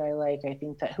docuseries that I like. I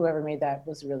think that whoever made that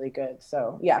was really good.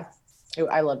 So yeah,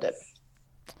 I loved it.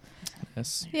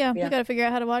 Yes. Yeah, we got to figure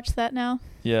out how to watch that now.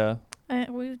 Yeah.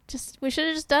 We should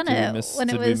have just done it when it was.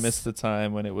 Did we miss the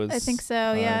time when it was? I think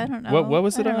so. Yeah, I don't know. What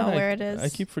was it on? I don't know where it is. I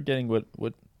keep forgetting what.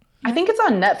 I think it's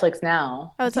on Netflix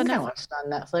now. Oh, it's on Netflix. I watched it on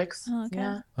Netflix. Oh, okay.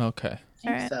 Yeah. Okay.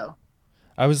 I think so.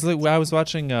 I was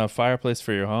watching Fireplace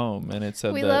for Your Home, and it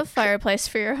said we love Fireplace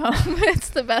for Your Home.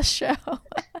 It's the best show.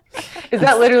 Is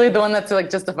that literally the one that's like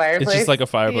just a fireplace? It's just like a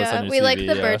fireplace on your we TV, like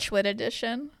the Birchwood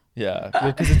edition. Yeah,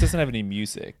 because it doesn't have any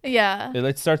music. Yeah.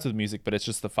 It starts with music, but it's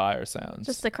just the fire sounds.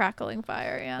 Just the crackling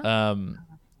fire, yeah.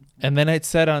 And then it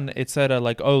said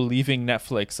like, oh, leaving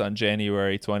Netflix on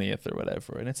January 20th or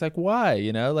whatever. And it's like, why?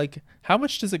 Like how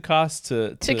much does it cost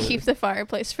to keep the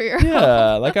Fireplace for Your home?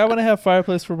 Yeah, like I want to have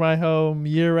Fireplace for my home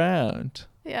year round.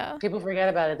 Yeah. People forget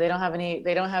about it. They don't have any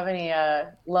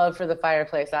love for the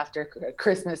fireplace after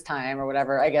Christmas time or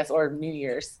whatever, I guess, or New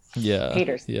Year's. Yeah.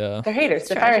 Haters. Yeah. They're haters.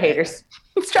 They're fire haters.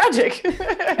 It's tragic.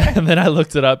 And then I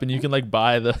looked it up, and you can like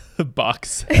buy the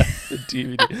box set, the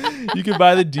DVD. You can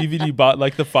buy the DVD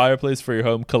like the Fireplace for Your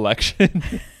Home collection.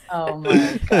 Oh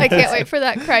my God. I can't wait for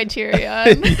that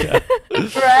Criterion.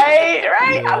 Right.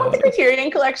 Yeah. I want the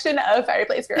Criterion collection of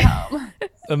Fireplace for Your Home.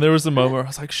 And there was a moment where I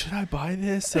was like, should I buy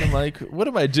this? And I'm like, what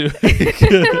am I doing? what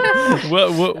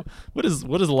has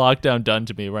lockdown done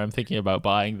to me where I'm thinking about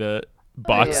buying the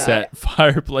box set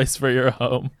fireplace for your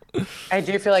home. I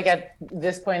do feel like at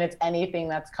this point, it's anything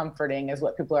that's comforting is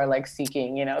what people are like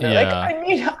seeking. You know, they're like,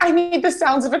 I need the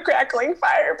sounds of a crackling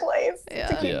fireplace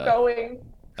to keep going.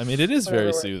 I mean, it is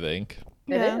very soothing.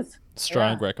 It is.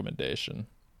 Strong recommendation.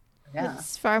 Yeah.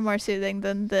 It's far more soothing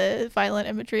than the violent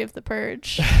imagery of The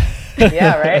Purge.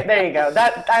 Yeah, right. There you go.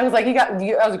 That I was like, that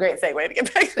was a great segue to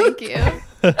get back. Thank you.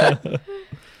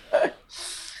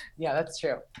 Yeah, that's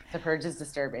true. The Purge is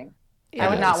disturbing. Yeah, I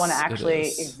would not want to actually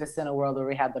exist in a world where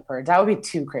we had the Purge. That would be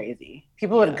too crazy.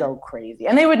 People would go crazy.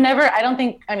 And they would never, I don't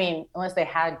think, I mean, unless they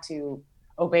had to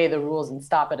obey the rules and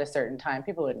stop at a certain time,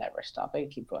 people would never stop.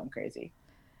 They'd keep going crazy.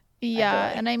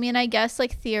 Yeah, and I mean, I guess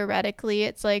like theoretically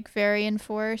it's like very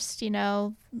enforced, you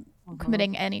know,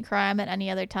 committing any crime at any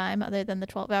other time other than the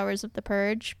 12 hours of the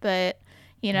Purge. But,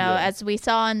 you know, as we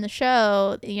saw in the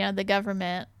show, you know, the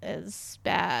government is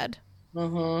bad.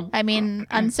 I mean,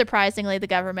 unsurprisingly, the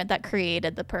government that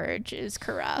created the Purge is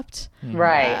corrupt.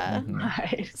 Right.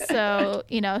 Right. So,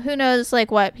 you know, who knows like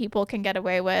what people can get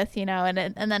away with, you know, and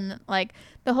then like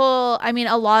the whole, I mean,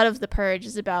 a lot of the Purge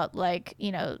is about like,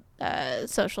 you know,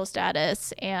 social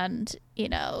status and, you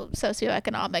know,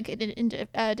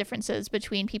 socioeconomic differences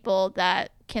between people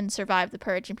that can survive the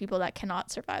Purge and people that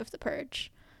cannot survive the Purge.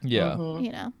 Yeah.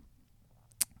 You know.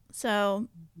 So,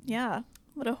 yeah.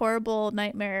 What a horrible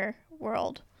nightmare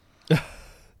world.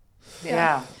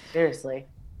 Yeah, seriously.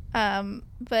 But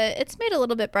it's made a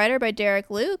little bit brighter by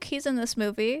Derek Luke. He's in this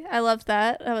movie. I loved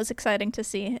that. That was exciting to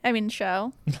see. I mean,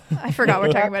 show. I forgot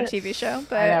we're talking about a TV show,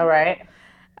 but I know, right?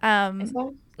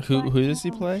 Who does he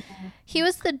play? He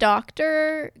was the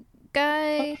doctor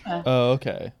guy. Oh,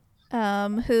 okay.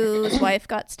 Whose wife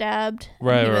got stabbed.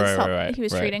 Right. He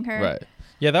was treating her. Right.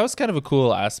 Yeah, that was kind of a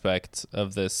cool aspect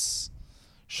of this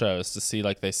show, is to see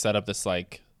like they set up this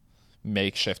like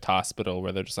makeshift hospital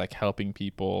where they're just like helping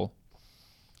people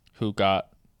who got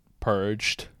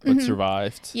purged but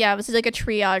survived. Yeah, it was like a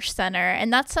triage center,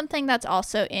 and that's something that's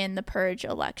also in the Purge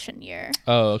election year.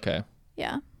 Oh, okay.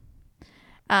 Yeah.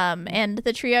 And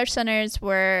the triage centers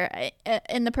were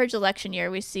in the Purge election year.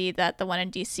 We see that the one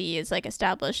in DC is like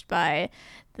established by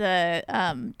the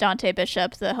Dante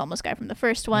Bishop, the homeless guy from the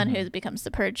first one, who becomes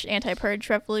the anti-purge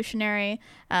revolutionary.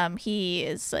 He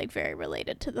is like very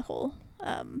related to the whole,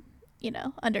 you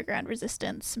know, underground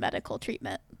resistance medical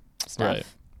treatment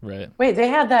stuff. Right. Wait, they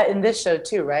had that in this show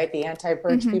too, right? The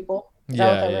anti-purge people.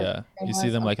 Yeah. You see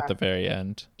them like at the very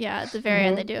end. Yeah, at the very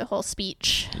end they do a whole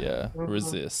speech. Yeah,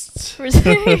 resist.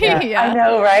 Yeah. I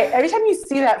know, right? Every time you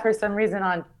see that for some reason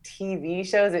on TV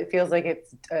shows, it feels like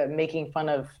it's making fun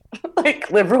of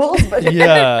like liberals. But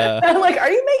I'm like,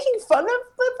 are you making fun of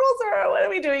liberals or what are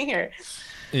we doing here?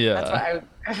 Yeah. That's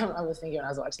what I was thinking when I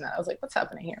was watching that. I was like, what's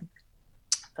happening here?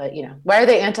 But, you know, why are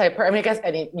they anti-purge? I mean, I guess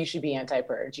you should be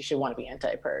anti-purge. You should want to be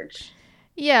anti-purge.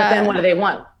 Yeah. But then what do they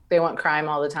want? They want crime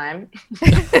all the time.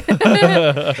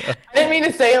 I didn't mean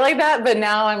to say it like that, but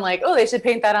now I'm like, oh, they should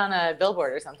paint that on a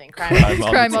billboard or something. Crime all the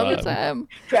time.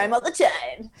 Crime all the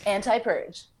time.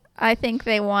 Anti-purge. I think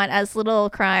they want as little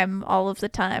crime all of the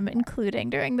time, including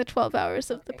during the 12 hours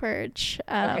of the Purge.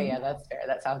 Okay, yeah, that's fair.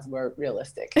 That sounds more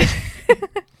realistic.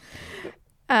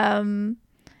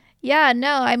 Yeah,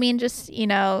 no, I mean, just, you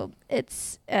know,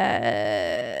 it's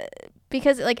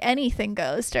because like anything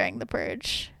goes during the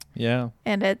Purge. Yeah.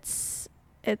 And it's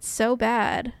so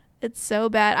bad. It's so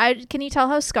bad. Can you tell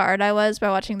how scarred I was by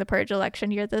watching the Purge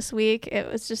election year this week?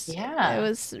 It was just, it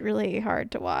was really hard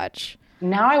to watch.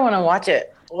 Now I want to watch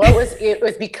it. It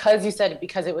was because you said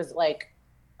because it was like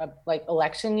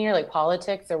election year, like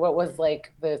politics, or what was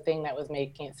like the thing that was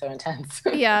making it so intense?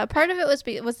 Yeah, part of it was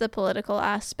the political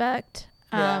aspect.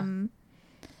 Yeah,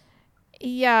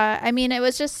 I mean, it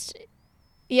was just,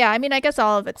 I mean, I guess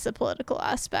all of it's the political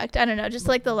aspect. I don't know, just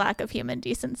like the lack of human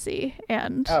decency.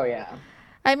 And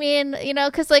I mean, you know,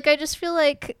 because like I just feel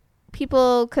like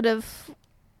people could have,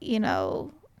 you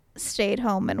know, stayed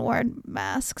home and worn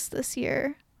masks this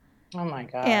year. Oh my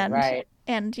God, right.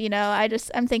 And, you know,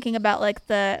 I'm thinking about like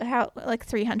how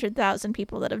 300,000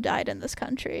 people that have died in this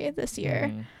country this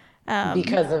year.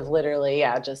 Because of literally,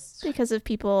 because of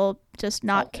people just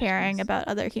not caring about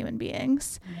other human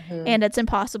beings. And it's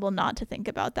impossible not to think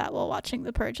about that while watching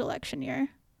the Purge election year.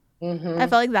 I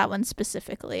felt like that one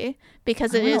specifically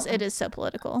because it is so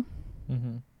political.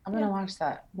 I'm gonna watch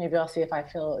that. Maybe I'll see if I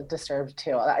feel disturbed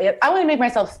too. I want to make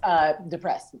myself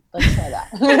depressed. Let's try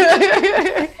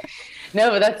that. No,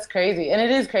 but that's crazy, and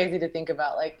it is crazy to think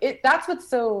about. Like that's what's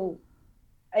so.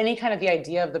 Any kind of the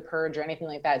idea of the Purge or anything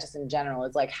like that, just in general,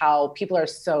 is like how people are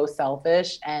so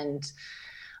selfish and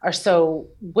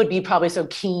would be probably so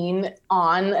keen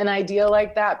on an idea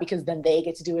like that, because then they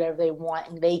get to do whatever they want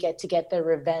and they get to get their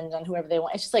revenge on whoever they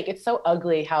want. It's just like, it's so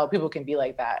ugly how people can be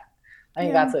like that. I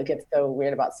think that's what gets so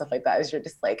weird about stuff like that, is you're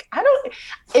just like,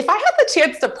 if I had the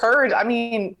chance to purge, I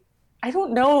mean, I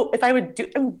don't know if I would do,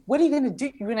 what are you going to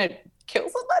do? You're going to kill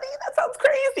somebody? That sounds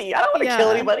crazy. I don't want to kill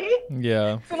anybody.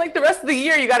 Yeah. So like the rest of the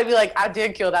year, you got to be like, I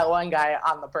did kill that one guy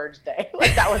on the purge day.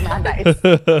 Like, that was not nice.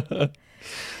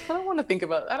 I don't want to think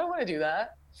about. I don't want to do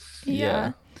that.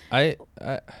 Yeah. I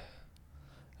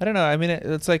don't know. I mean,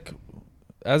 it's like,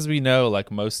 as we know,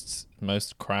 like most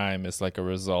crime is like a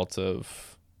result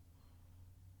of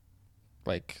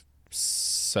like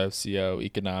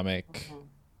socioeconomic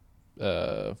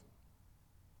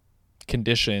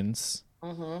conditions.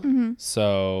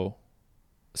 So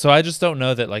I just don't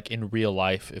know that, like, in real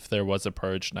life, if there was a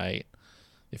purge night,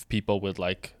 if people would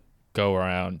like go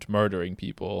around murdering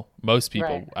people. Most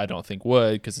people, I don't think,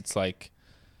 would, because it's like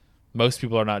most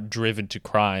people are not driven to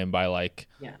crime by like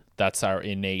that's our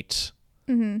innate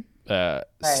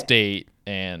state.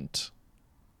 And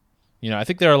I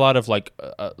think there are a lot of like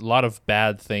a lot of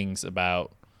bad things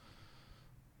about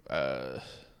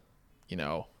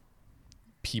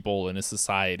people in a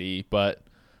society, but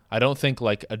I don't think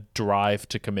like a drive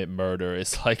to commit murder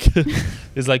is like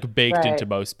baked into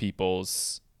most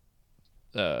people's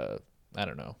I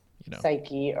don't know,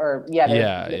 psyche, or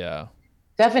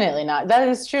definitely not. That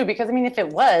is true, because I mean, if it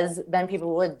was, then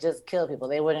people would just kill people.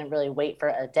 They wouldn't really wait for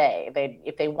a day.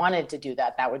 If they wanted to do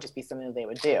that, that would just be something they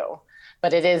would do.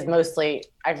 But it is mostly,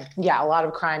 a lot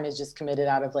of crime is just committed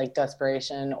out of like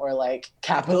desperation or like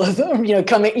capitalism,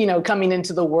 coming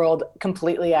into the world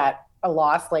completely at a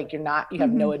loss. Like you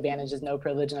have no advantages, no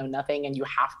privilege, no nothing. And you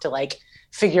have to like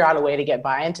figure out a way to get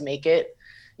by and to make it.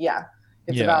 Yeah.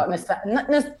 It's about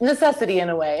necessity in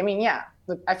a way. I mean, I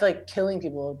feel like killing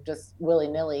people just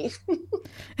willy-nilly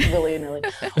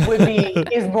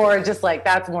is more just like,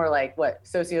 that's more like what,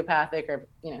 sociopathic or,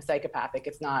 psychopathic.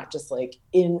 It's not just like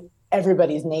in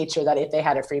everybody's nature that if they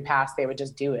had a free pass, they would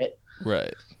just do it.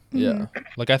 Right. Yeah.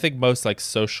 Like I think most like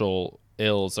social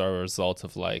ills are a result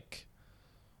of like,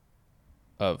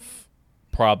 of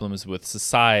problems with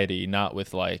society, not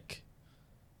with like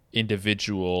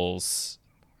individuals,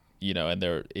 and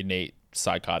their innate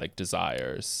psychotic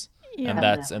desires. And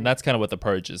that's kind of what the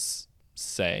purge is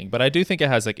saying. But I do think it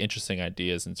has like interesting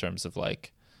ideas in terms of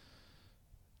like,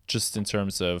 just in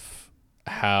terms of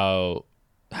how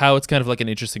it's kind of like an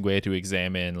interesting way to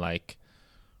examine like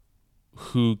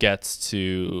who gets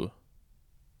to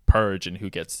purge and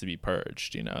who gets to be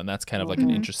purged, and that's kind of like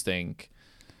an interesting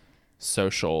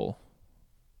social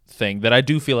thing that I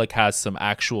do feel like has some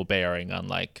actual bearing on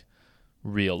like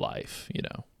real life,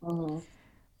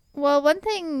 Well, one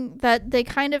thing that they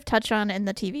kind of touch on in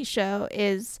the TV show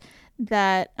is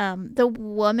that the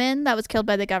woman that was killed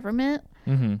by the government,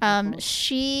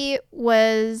 she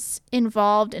was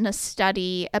involved in a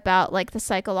study about like the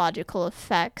psychological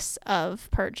effects of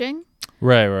purging.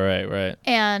 Right.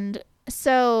 And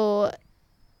so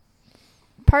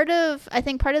I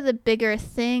think part of the bigger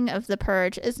thing of the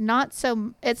purge is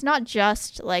it's not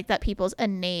just like that people's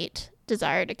innate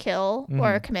desire to kill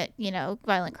or commit,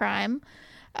 violent crime.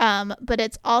 But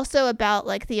it's also about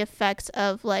like the effects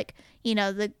of like,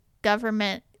 the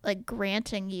government like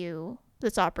granting you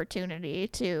this opportunity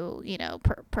to,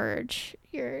 purge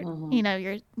your,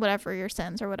 your whatever your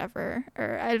sins or whatever,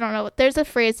 or I don't know. There's a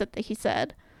phrase that he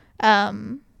said,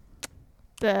 that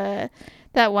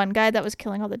one guy that was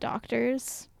killing all the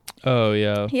doctors. Oh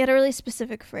yeah. He had a really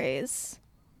specific phrase.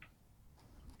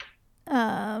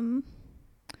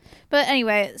 But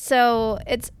anyway, so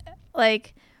it's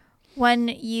like when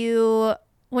your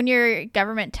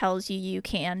government tells you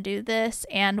can do this,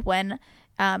 and when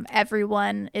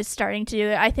everyone is starting to do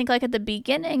it. I think like at the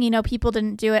beginning, people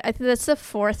didn't do it. I think that's the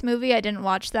fourth movie. I didn't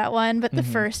watch that one, but the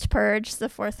first Purge is the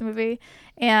fourth movie.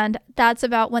 And that's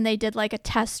about when they did like a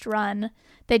test run.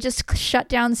 They just shut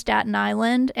down Staten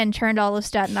Island and turned all of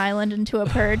Staten Island into a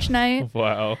purge night.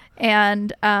 Wow.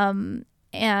 And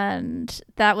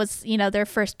that was, their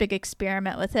first big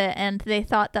experiment with it. And they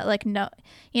thought that like, no,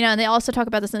 and they also talk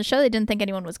about this in the show. They didn't think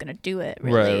anyone was going to do it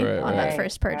really on that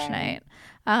first purge night.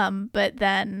 But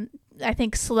then I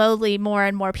think slowly more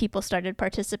and more people started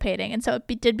participating. And so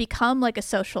it did become like a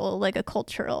social, like a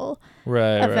cultural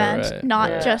event,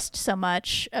 not just so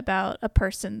much about a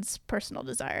person's personal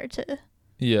desire to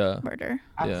murder.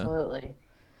 Absolutely.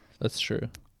 That's true.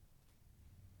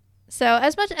 So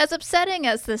as much as upsetting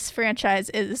as this franchise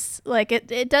is, like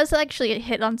it does actually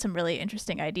hit on some really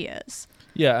interesting ideas.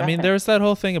 Yeah, I mean, there was that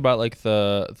whole thing about like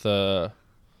the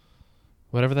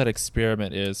whatever that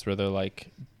experiment is where they're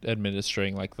like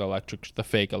administering like the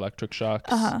fake electric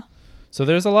shocks. So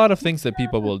there's a lot of things that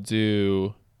people will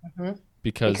do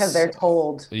because they're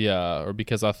told. Yeah, or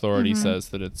because authority says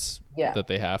that it's that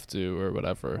they have to or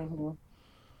whatever.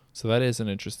 So that is an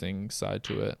interesting side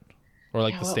to it. Or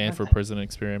like the Stanford prison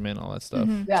experiment, all that stuff.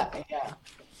 Yeah.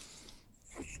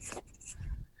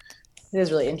 It is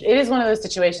really interesting. It is one of those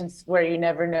situations where you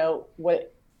never know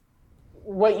what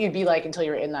you'd be like until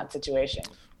you're in that situation.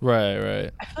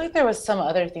 Right. I feel like there was some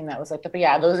other thing that was like that, but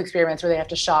yeah, those experiments where they have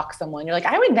to shock someone. You're like,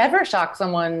 I would never shock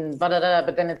someone, but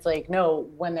then it's like, no,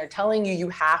 when they're telling you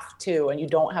have to and you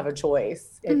don't have a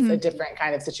choice, it's a different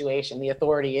kind of situation. The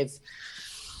authority is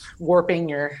warping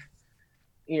your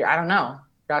I don't know,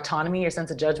 your autonomy, your sense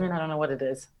of judgment. I don't know what it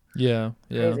is. Yeah.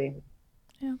 Crazy.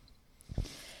 Yeah.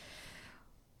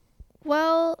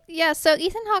 Well, yeah, so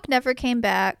Ethan Hawke never came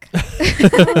back.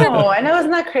 Oh, I know,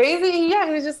 isn't that crazy? Yeah,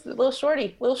 he was just a little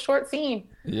short scene.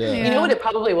 Yeah. You know what it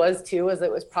probably was too, is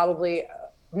it was probably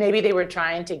maybe they were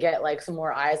trying to get like some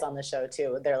more eyes on the show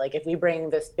too. They're like, if we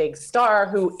bring this big star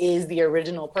who is the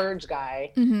original Purge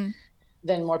guy,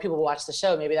 then more people will watch the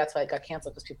show. Maybe that's why it got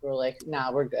canceled, because people were like,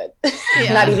 nah, we're good.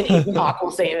 Not even Ethan Hawke will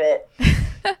save it.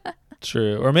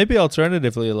 True. Or maybe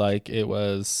alternatively, like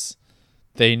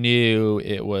they knew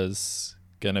it was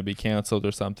gonna be canceled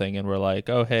or something, and we're like,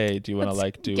 oh hey, do you want to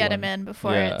like get him in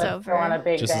before it's over? On a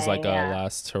big just bang, as like a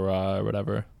last hurrah or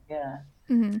whatever. Yeah.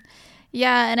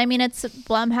 Yeah, and I mean it's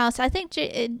Blumhouse. I think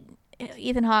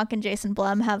Ethan Hawke and Jason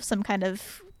Blum have some kind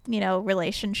of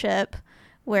relationship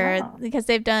where because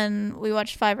we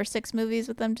watched 5 or 6 movies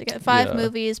with them together. 5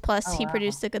 movies plus he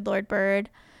produced The Good Lord Bird.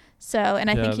 So and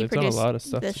I think he produced a lot of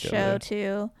stuff this together. show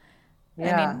too.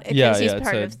 Yeah. I mean, because he's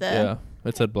part of the. Yeah,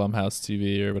 it said Blumhouse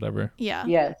TV or whatever. Yeah.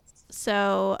 Yes.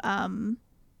 So,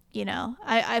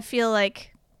 I feel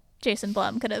like Jason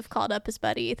Blum could have called up his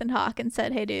buddy Ethan Hawke and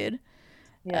said, "Hey, dude,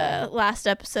 last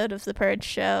episode of the Purge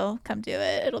show, come do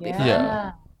it. It'll be fun."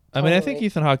 Yeah. I mean, I think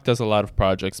Ethan Hawke does a lot of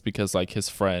projects because like his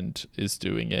friend is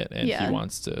doing it and he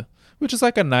wants to, which is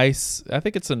like I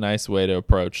think it's a nice way to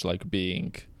approach like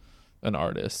being an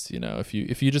artist. If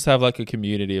you just have like a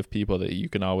community of people that you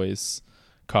can always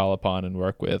call upon and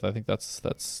work with, I think that's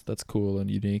cool and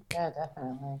unique. Yeah,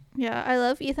 definitely. Yeah, I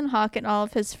love Ethan Hawke and all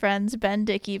of his friends: Ben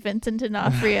Dickey, Vincent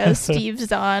D'Onofrio, Steve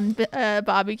Zahn,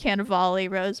 Bobby Cannavale,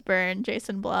 Rose Byrne,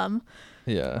 Jason Blum.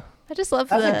 Yeah, I just love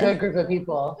that's a good group of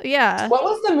people. Yeah. What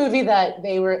was the movie that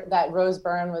Rose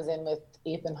Byrne was in with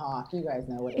Ethan Hawke? You guys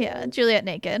know what it is. Yeah, Juliet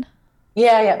Naked.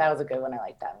 Yeah, that was a good one. I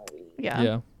like that movie.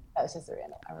 Yeah. That was just a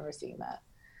random. I remember seeing that.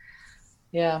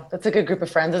 Yeah, that's a good group of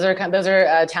friends. Those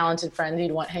are talented friends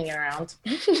you'd want hanging around.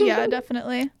 Yeah,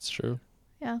 definitely. It's true.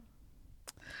 Yeah.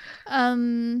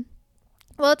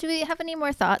 Well, do we have any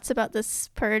more thoughts about this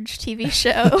Purge TV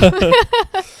show?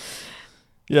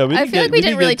 Yeah, I feel like we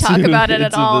didn't really talk about it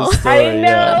at all. I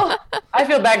know. I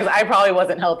feel bad because I probably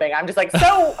wasn't helping. I'm just like, so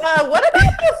what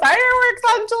about the fireworks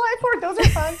on July 4th? Those are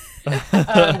fun.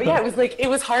 But yeah, it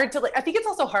was hard to I think it's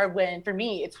also hard for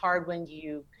me, it's hard when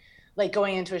you like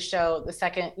going into a show, the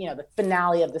second, the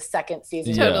finale of the second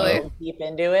season, totally deep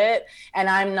into it. And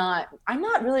I'm not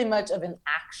really much of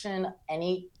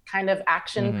any kind of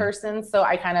action person. So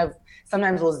I kind of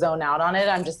sometimes will zone out on it.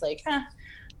 I'm just like,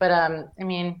 But I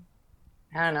mean,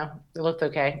 I don't know. It looked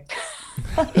okay.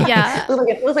 Yeah. it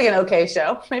looks like an okay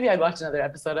show. Maybe I'd watch another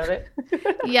episode of it.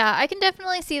 Yeah, I can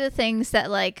definitely see the things that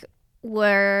like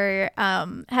were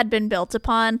had been built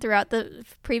upon throughout the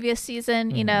previous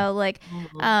season.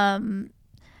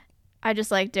 I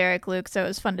just like Derek Luke, so it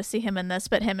was fun to see him in this.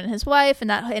 But him and his wife and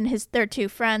their 2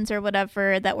 friends or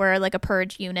whatever that were like a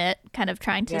Purge unit, kind of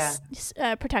trying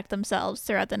to protect themselves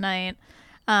throughout the night.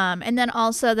 And then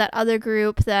also that other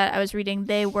group that I was reading,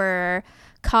 they were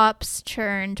cops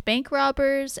turned bank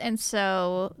robbers, and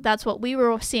so that's what we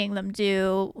were seeing them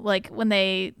do, like when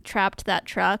they trapped that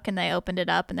truck and they opened it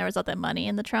up and there was all that money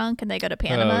in the trunk and they go to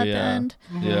Panama at the end.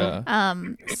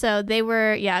 So they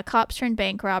were cops turned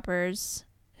bank robbers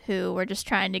who were just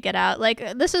trying to get out.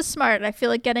 Like, this is smart. I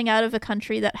feel like getting out of a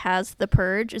country that has the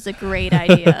Purge is a great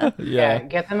idea.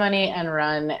 Get the money and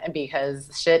run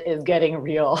because shit is getting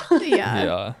real. You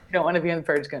don't want to be in the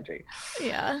Purge country.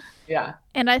 Yeah.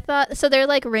 And I thought, so their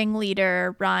like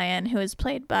ringleader, Ryan, who is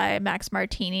played by Max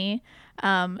Martini,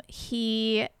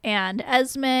 he and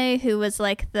Esme, who was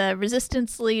like the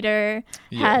resistance leader,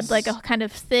 had like a kind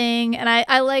of thing. And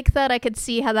I like that. I could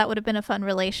see how that would have been a fun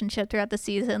relationship throughout the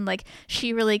season. Like,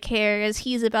 she really cares.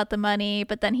 He's about the money,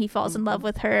 but then he falls in love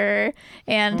with her.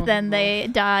 And then they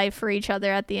die for each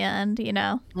other at the end,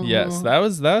 Yes, that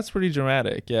was pretty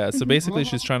dramatic. Yeah. So basically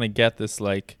she's trying to get this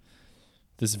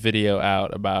video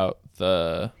out about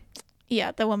the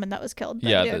woman that was killed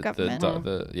by the government.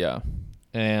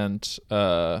 And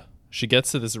she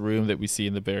gets to this room that we see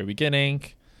in the very beginning,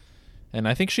 and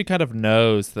I think she kind of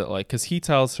knows that, like, because he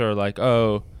tells her, like,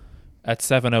 oh, at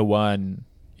 7:01,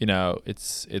 you know,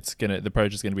 the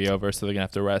purge is gonna be over, so they're gonna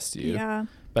have to arrest you. Yeah.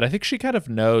 But I think she kind of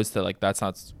knows that, like, that's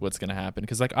not what's gonna happen,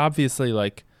 because, like, obviously,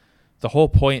 like, the whole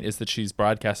point is that she's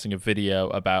broadcasting a video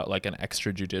about, like, an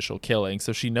extrajudicial killing,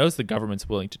 so she knows the government's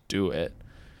willing to do it.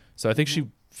 So I think she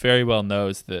very well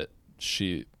knows that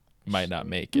she might not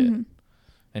make it.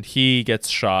 And he gets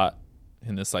shot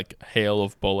in this, like, hail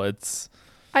of bullets.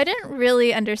 I didn't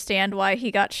really understand why he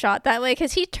got shot that way,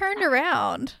 because he turned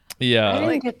around. Yeah. I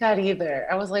didn't get that either.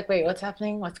 I was like, wait, what's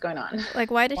happening? What's going on?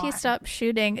 Like, why did he stop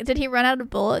shooting? Did he run out of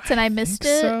bullets and I missed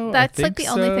it? So. That's like the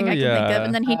only thing I can think of.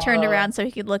 And then he turned around so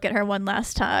he could look at her one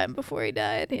last time before he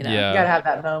died. You know? Yeah. You gotta have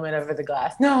that moment over the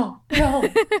glass. No.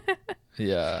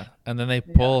 Yeah. And then they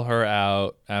pull her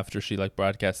out after she, like,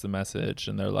 broadcasts the message,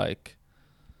 and they're like,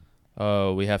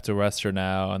 oh, we have to arrest her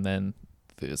now. And then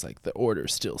there's, like, the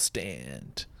orders still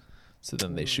stand. So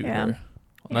then they shoot her.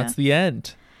 And that's the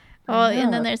end. Oh,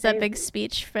 and then there's that big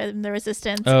speech from the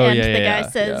resistance, and the guy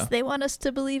says they want us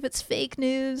to believe it's fake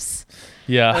news.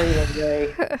 Yeah.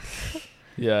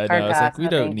 Yeah, I know. It's like, we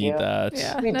don't need that.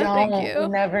 Yeah. We don't. Thank you. We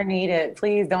never need it.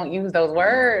 Please don't use those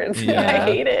words. Yeah. I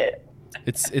hate it.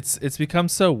 It's become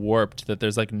so warped that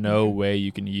there's, like, no way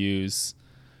you can use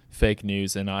fake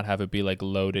news and not have it be, like,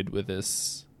 loaded with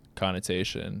this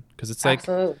connotation, because it's like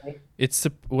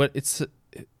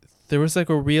there's a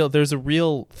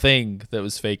real thing that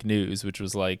was fake news, which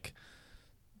was, like,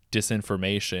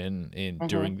 disinformation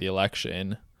during the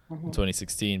election in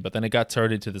 2016, but then it got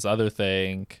turned into this other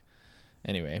thing.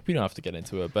 Anyway, we don't have to get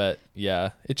into it, but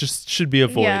yeah, it just should be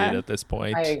avoided at this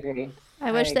point. I agree.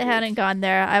 I wish they hadn't gone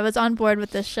there. I was on board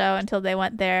with this show until they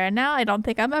went there, and now I don't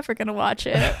think I'm ever going to watch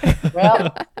it.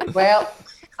 well,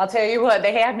 I'll tell you what,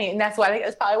 they had me, and that's probably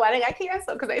why they got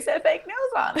canceled, because they said fake news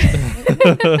on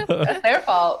it. That's their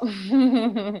fault.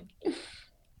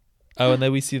 Oh, and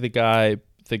then we see the guy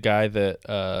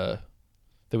that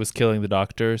was killing the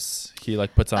doctors. He,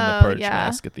 like, puts on the purge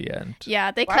mask at the end.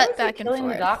 Yeah, they cut back and forth.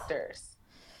 Killing the doctors?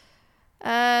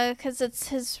 Because it's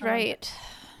his right.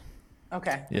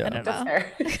 Okay. Yeah. I don't know.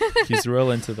 Fair. He's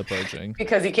real into the purging.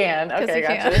 Because he can. Okay,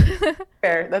 gotcha.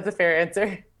 Fair. That's a fair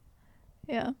answer.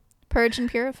 Yeah. Purge and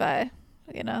purify,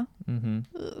 you know?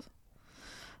 Mm-hmm.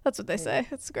 That's what they say.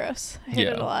 It's gross. I hate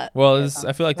it a lot. Well,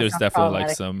 I feel like there's definitely, like,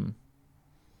 some,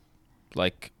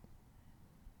 like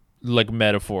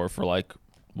metaphor for, like,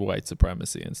 white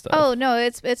supremacy and stuff. Oh, no,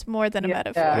 it's more than a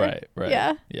metaphor. Right.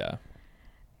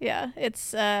 Yeah,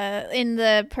 it's in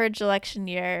the purge election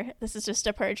year. This is just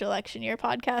a purge election year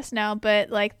podcast now, but,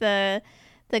 like, the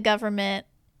government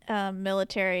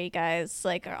military guys,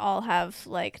 like, all have,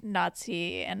 like,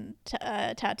 Nazi and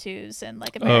tattoos and,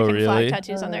 like, American flag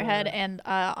tattoos on their head, and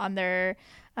on their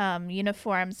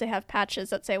uniforms they have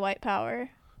patches that say white power.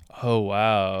 Oh,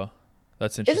 wow.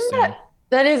 That's interesting.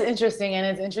 That is interesting, and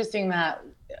it's interesting that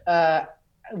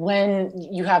when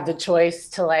you have the choice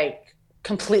to, like,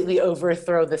 completely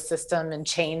overthrow the system and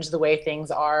change the way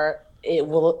things are, it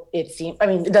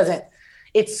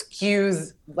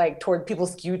skews, like, people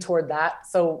skew toward that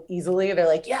so easily. They're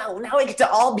like, yeah, well, now we get to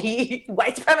all be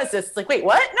white supremacists. Like, wait,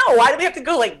 what? No, why do we have to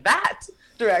go, like, that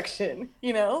direction,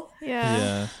 you know?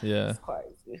 Yeah. It's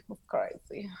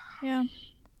crazy. Yeah.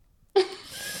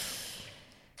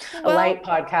 A light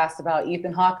podcast about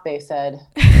Ethan Hawke, they said.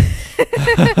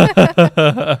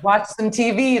 Watch some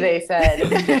TV, they said.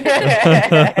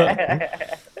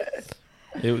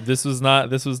 This was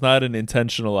not an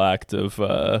intentional act of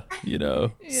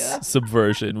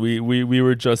subversion. We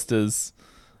were just as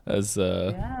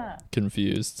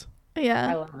confused. Yeah,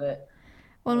 I love it.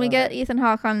 When we get Ethan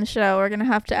Hawke on the show, we're gonna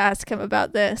have to ask him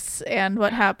about this and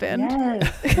what happened.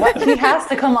 Yes. He has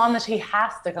to come on the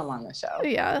show.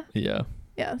 Yeah.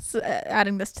 So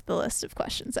adding this to the list of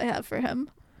questions I have for him.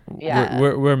 Yeah,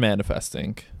 we're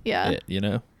manifesting. Yeah,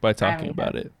 it, by talking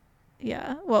about it.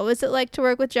 Yeah. What was it like to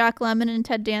work with Jack Lemmon and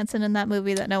Ted Danson in that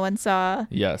movie that no one saw?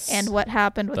 Yes. And what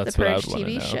happened with the Purge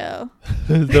TV show?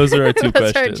 Those are our two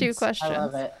questions. Those are our two questions. I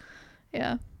love it.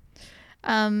 Yeah.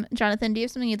 Jonathan, do you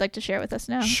have something you'd like to share with us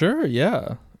now? Sure.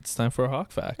 Yeah. It's time for a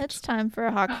Hawk fact. It's time for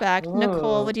a Hawk fact. Ooh.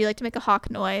 Nicole, would you like to make a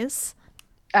Hawk noise?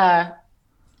 That's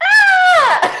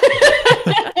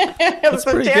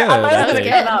pretty good. I thought it was going to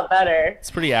come out better. It's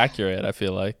pretty accurate, I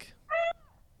feel like.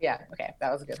 Yeah. Okay.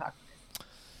 That was a good Hawk.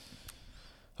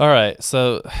 All right,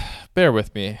 so bear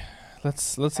with me.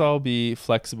 Let's all be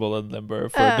flexible and limber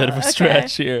for a bit of a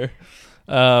stretch here.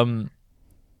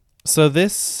 So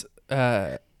this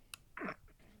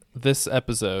this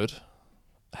episode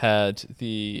had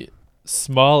the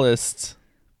smallest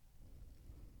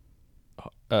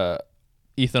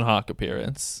Ethan Hawke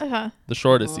appearance. The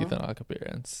shortest Ethan Hawke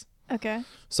appearance. Okay.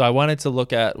 So I wanted to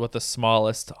look at what the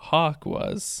smallest Hawke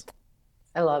was.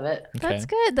 I love it. Okay. That's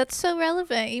good. That's so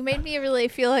relevant. You made me really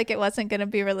feel like it wasn't going to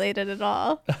be related at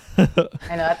all. I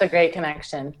know, that's a great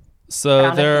connection.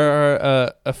 So there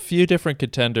are a few different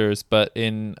contenders, but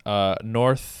in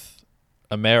North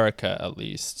America, at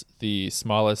least, the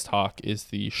smallest hawk is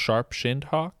the sharp-shinned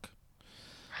hawk.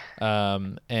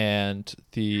 And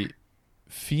the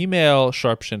female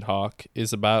sharp-shinned hawk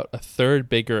is about a third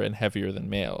bigger and heavier than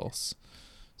males.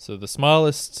 So the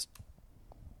smallest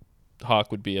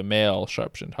hawk would be a male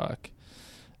sharp-shinned hawk.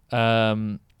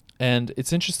 And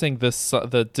it's interesting,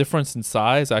 the difference in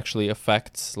size actually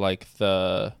affects like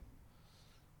their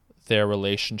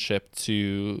relationship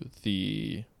to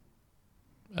the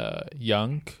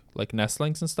young, like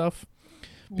nestlings and stuff,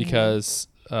 because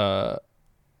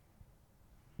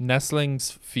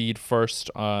nestlings feed first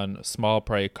on small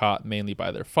prey caught mainly by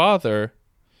their father,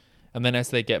 and then as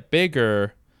they get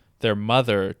bigger, their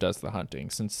mother does the hunting.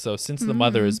 Since the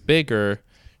mother is bigger,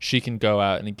 she can go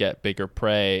out and get bigger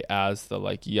prey as the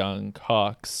like young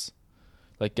hawks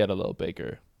like get a little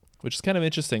bigger, which is kind of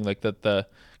interesting. Like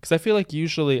because I feel like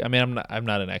usually, I mean, I'm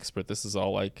not an expert. This is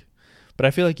all like, but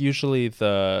I feel like usually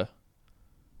there's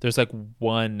like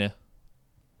one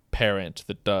parent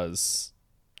that does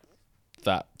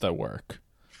the work.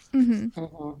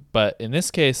 But in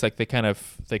this case, like they kind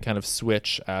of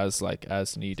switch as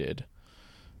needed,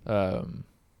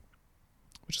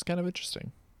 which is kind of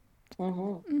interesting.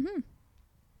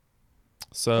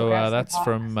 So that's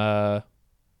from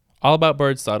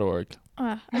allaboutbirds.org.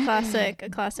 A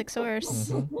classic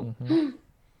source.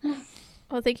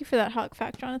 Well, thank you for that hawk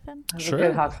fact, Jonathan. That's a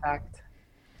good hawk fact.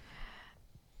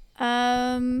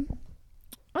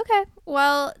 Okay.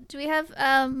 Well, do we have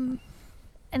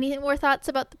any more thoughts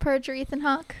about the Purge or Ethan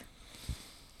Hawke?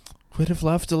 Would have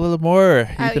loved a little more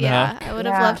Ethan Hawke. I would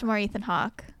have loved more Ethan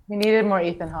Hawke. We needed more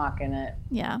Ethan Hawke in it.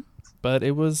 Yeah. But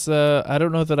it was I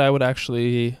don't know that I would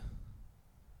actually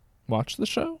watch the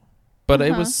show. But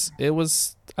it was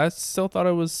I still thought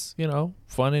it was,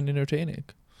 fun and entertaining.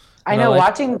 I know,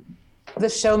 watching the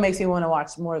show makes me want to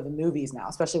watch more of the movies now,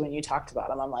 especially when you talked about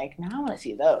them. I'm like, now I want to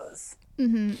see those.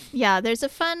 Yeah, there's a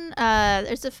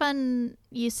fun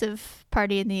use of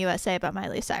 "Party in the USA" by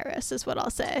Miley Cyrus, is what I'll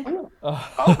say.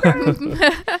 Okay.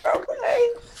 Okay.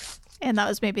 And that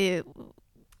was maybe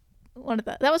one of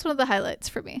the highlights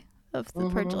for me of the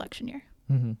Purge election year.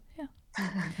 Yeah.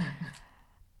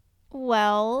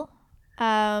 Well,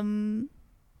 I've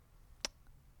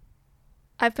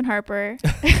been Harper,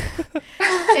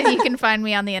 and you can find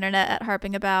me on the internet at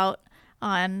harpingabout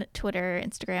on Twitter,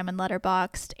 Instagram, and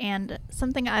Letterboxd. And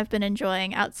something I've been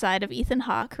enjoying outside of Ethan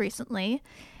Hawke recently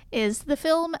is the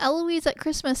film Eloise at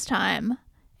Christmas Time.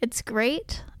 It's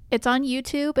great. It's on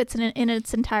YouTube. It's in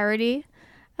its entirety.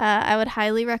 I would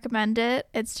highly recommend it.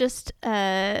 It's just,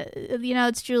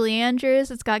 it's Julie Andrews.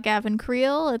 It's got Gavin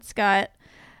Creel. It's got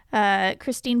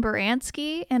Christine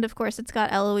Baranski. And, of course, it's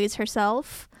got Eloise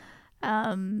herself.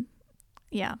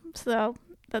 Yeah, so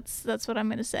that's what I'm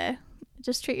going to say.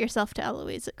 Just treat yourself to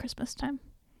Eloise at Christmas time.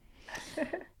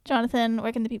 Jonathan,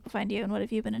 where can the people find you, and what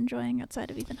have you been enjoying outside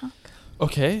of Ethan Hawke?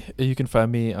 Okay, you can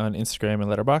find me on Instagram and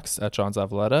Letterboxd at John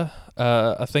Zavaleta.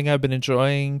 A thing I've been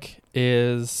enjoying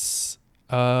is,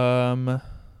 I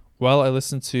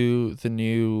listened to the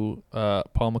new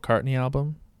Paul McCartney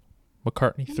album,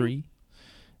 McCartney 3,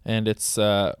 and it's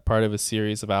part of a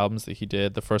series of albums that he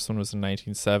did. The first one was in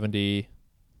 1970,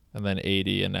 and then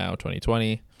 80, and now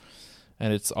 2020.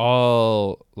 And it's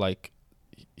all like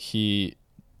he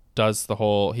does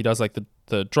like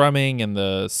the drumming and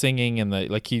the singing and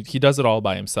he does it all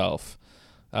by himself.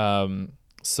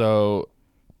 So,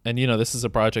 and this is a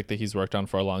project that he's worked on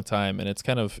for a long time, and it's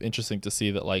kind of interesting to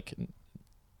see that like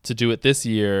to do it this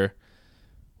year,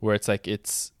 where it's like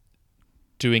it's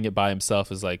doing it by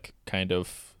himself is like kind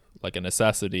of like a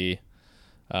necessity.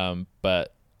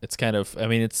 But it's kind of, I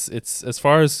mean, it's as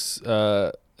far as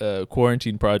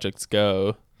quarantine projects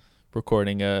go,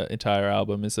 recording an entire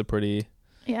album is it's a pretty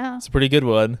good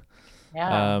one.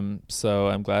 Yeah. So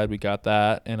I'm glad we got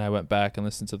that, and I went back and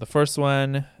listened to the first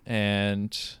one, and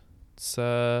it's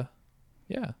it's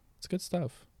good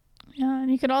stuff. Yeah,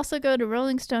 and you can also go to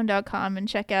rollingstone.com and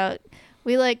check out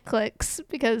We Like Clicks,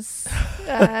 because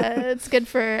It's good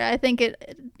for, I think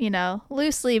it,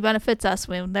 loosely benefits us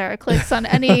when there are clicks on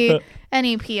any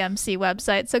PMC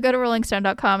website. So go to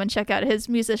rollingstone.com and check out his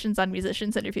Musicians on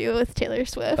Musicians interview with Taylor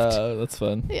Swift. That's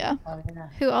fun. Yeah.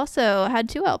 Who also had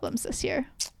 2 albums this year.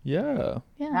 Yeah.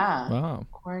 Wow.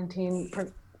 Quarantine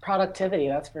productivity,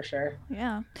 that's for sure.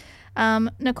 Yeah.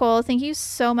 Nicole, thank you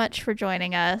so much for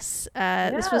joining us.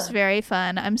 This was very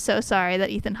fun. I'm so sorry that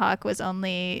Ethan Hawke was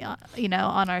only,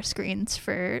 on our screens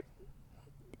for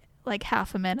like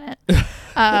half a minute.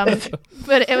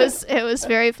 But it was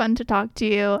very fun to talk to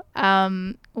you.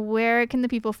 Where can the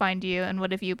people find you, and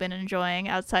what have you been enjoying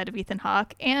outside of Ethan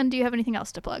Hawke? And do you have anything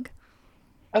else to plug?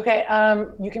 Okay,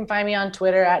 you can find me on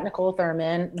Twitter at Nicole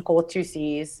Thurman, Nicole with 2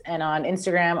 C's, and on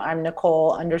Instagram I'm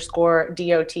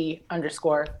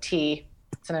Nicole_DOT_T.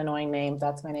 It's an annoying name.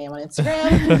 That's my name on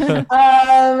Instagram.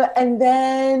 And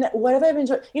then what have I been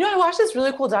enjoying? I watched this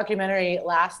really cool documentary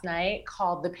last night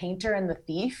called The Painter and the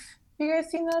Thief. Have you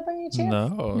guys seen that by any chance?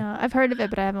 No, I've heard of it,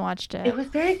 but I haven't watched it. It was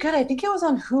very good. I think it was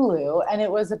on Hulu, and it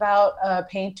was about a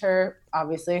painter,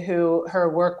 obviously, who her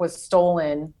work was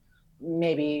stolen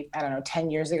maybe, 10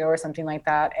 years ago or something like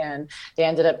that. And they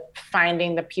ended up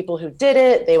finding the people who did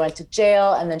it. They went to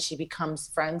jail, and then she becomes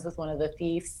friends with one of the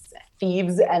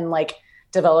thieves and like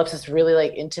develops this really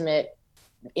like intimate,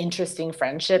 interesting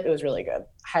friendship. It was really good.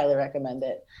 Highly recommend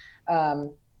it.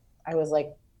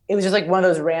 It was just like one of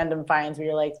those random finds where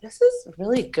you're like, this is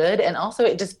really good. And also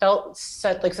it just felt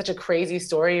such a crazy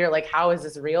story. You're like, how is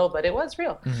this real? But it was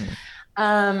real.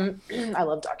 Mm-hmm. I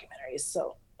love documentaries.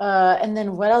 So and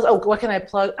then what else? Oh, what can I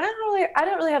plug? I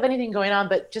don't really have anything going on,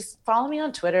 but just follow me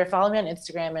on Twitter, follow me on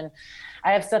Instagram. And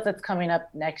I have stuff that's coming up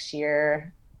next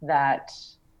year that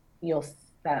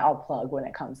I'll plug when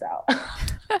it comes out.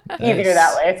 Nice. Easier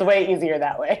that way. It's way easier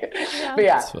that way. Yeah. But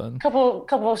yeah,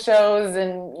 couple shows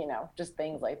and, just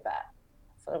things like that.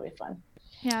 So it'll be fun.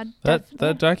 Yeah,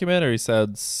 that documentary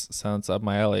sounds up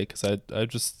my alley, because I'm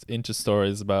just into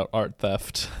stories about art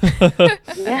theft.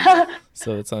 Yeah.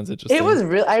 So it sounds interesting. It was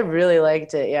I really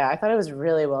liked it. Yeah, I thought it was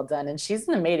really well done, and she's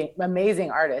an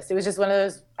amazing artist. It was just one of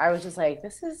those. I was just like,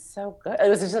 this is so good. It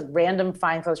was just a random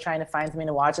find. So I was trying to find something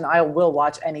to watch, and I will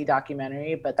watch any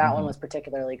documentary, but that one was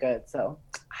particularly good. So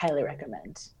highly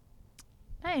recommend.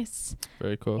 Nice.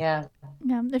 Very cool. Yeah.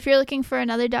 If you're looking for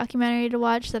another documentary to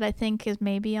watch that I think is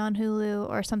maybe on Hulu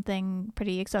or something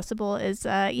pretty accessible, is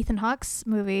Ethan Hawke's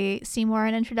movie Seymour: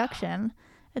 An Introduction.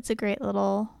 It's a great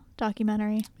little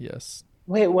documentary. Yes.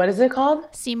 Wait, what is it called?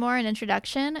 Seymour: An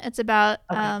Introduction. It's about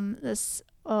this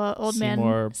old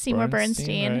man, Seymour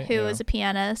Bernstein, right? who was a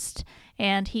pianist,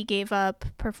 and he gave up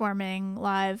performing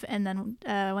live and then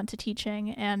went to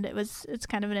teaching, and it's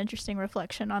kind of an interesting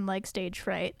reflection on like stage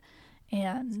fright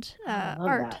and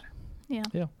art. Yeah,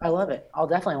 I love it. I'll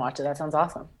definitely watch it. That sounds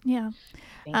awesome. Yeah.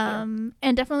 And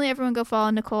definitely everyone go follow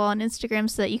Nicole on Instagram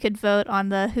so that you could vote on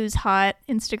the Who's Hot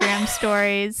Instagram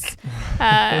stories.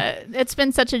 It's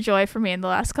been such a joy for me in the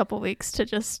last couple weeks to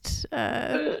just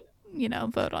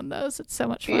vote on those. It's so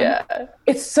much fun. Yeah,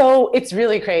 it's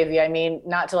really crazy. I mean,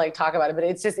 not to like talk about it, but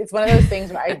it's one of those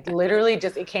things where I literally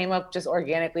it came up just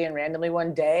organically and randomly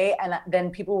one day, and then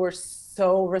people were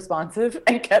so responsive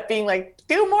and kept being like,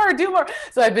 do more.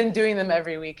 So I've been doing them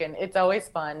every week, and it's always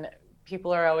fun.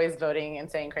 People are always voting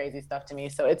and saying crazy stuff to me,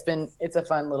 so it's a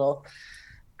fun little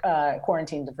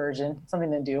quarantine diversion, something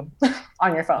to do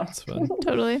on your phone. It's fun.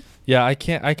 Totally. Yeah, I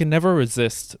can never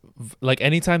resist, like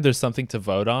anytime there's something to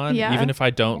vote on, even if I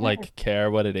don't like care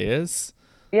what it is.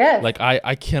 Yeah. Like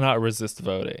I cannot resist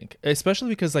voting, especially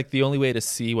because like the only way to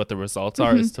see what the results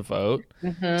are is to vote.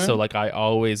 So like I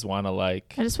always want to I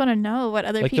just want to know what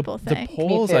other people think. The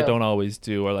polls I don't always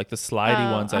do, or like the slidey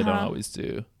ones I don't always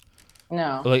do.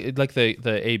 No. Like the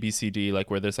ABCD, like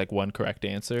where there's like one correct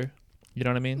answer. You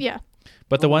know what I mean? Yeah.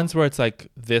 But the ones where it's like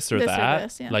this or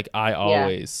that, this, like I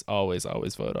always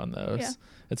vote on those. Yeah.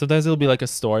 And sometimes it'll be like a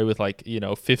story with like,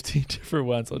 15 different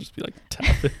ones. I'll just be like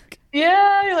tapping.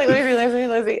 Yeah, you're like, let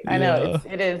me see. I know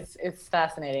it's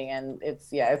fascinating, and it's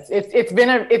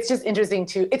just interesting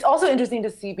too. It's also interesting to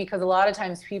see because a lot of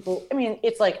times people, I mean,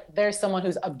 it's like there's someone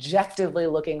who's objectively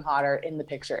looking hotter in the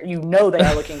picture. They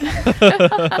are looking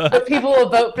hotter, but people will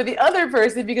vote for the other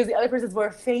person because the other person's more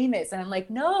famous. And I'm like,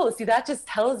 no, see, that just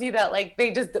tells you that like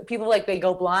they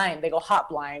go blind, they go hot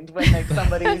blind when like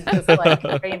somebody's just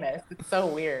like famous. It's so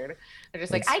weird. They're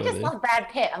just like, I just love Brad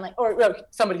Pitt. I'm like, or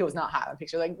somebody who was not hot in the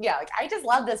picture. Like, yeah, like I just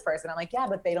love this person. I'm like, yeah,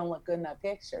 but they don't look good in that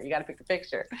picture. You got to pick the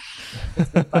picture. It's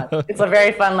fun. It's a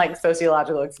very fun, like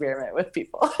sociological experiment with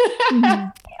people.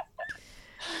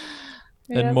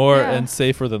 And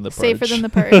safer than the purge. Safer than the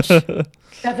purge.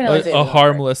 Definitely a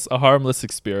harmless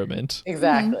experiment.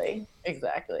 Exactly.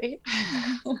 Exactly.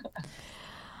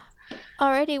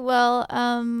 Alrighty, well,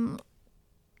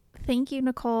 thank you,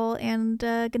 Nicole, and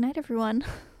good night, everyone.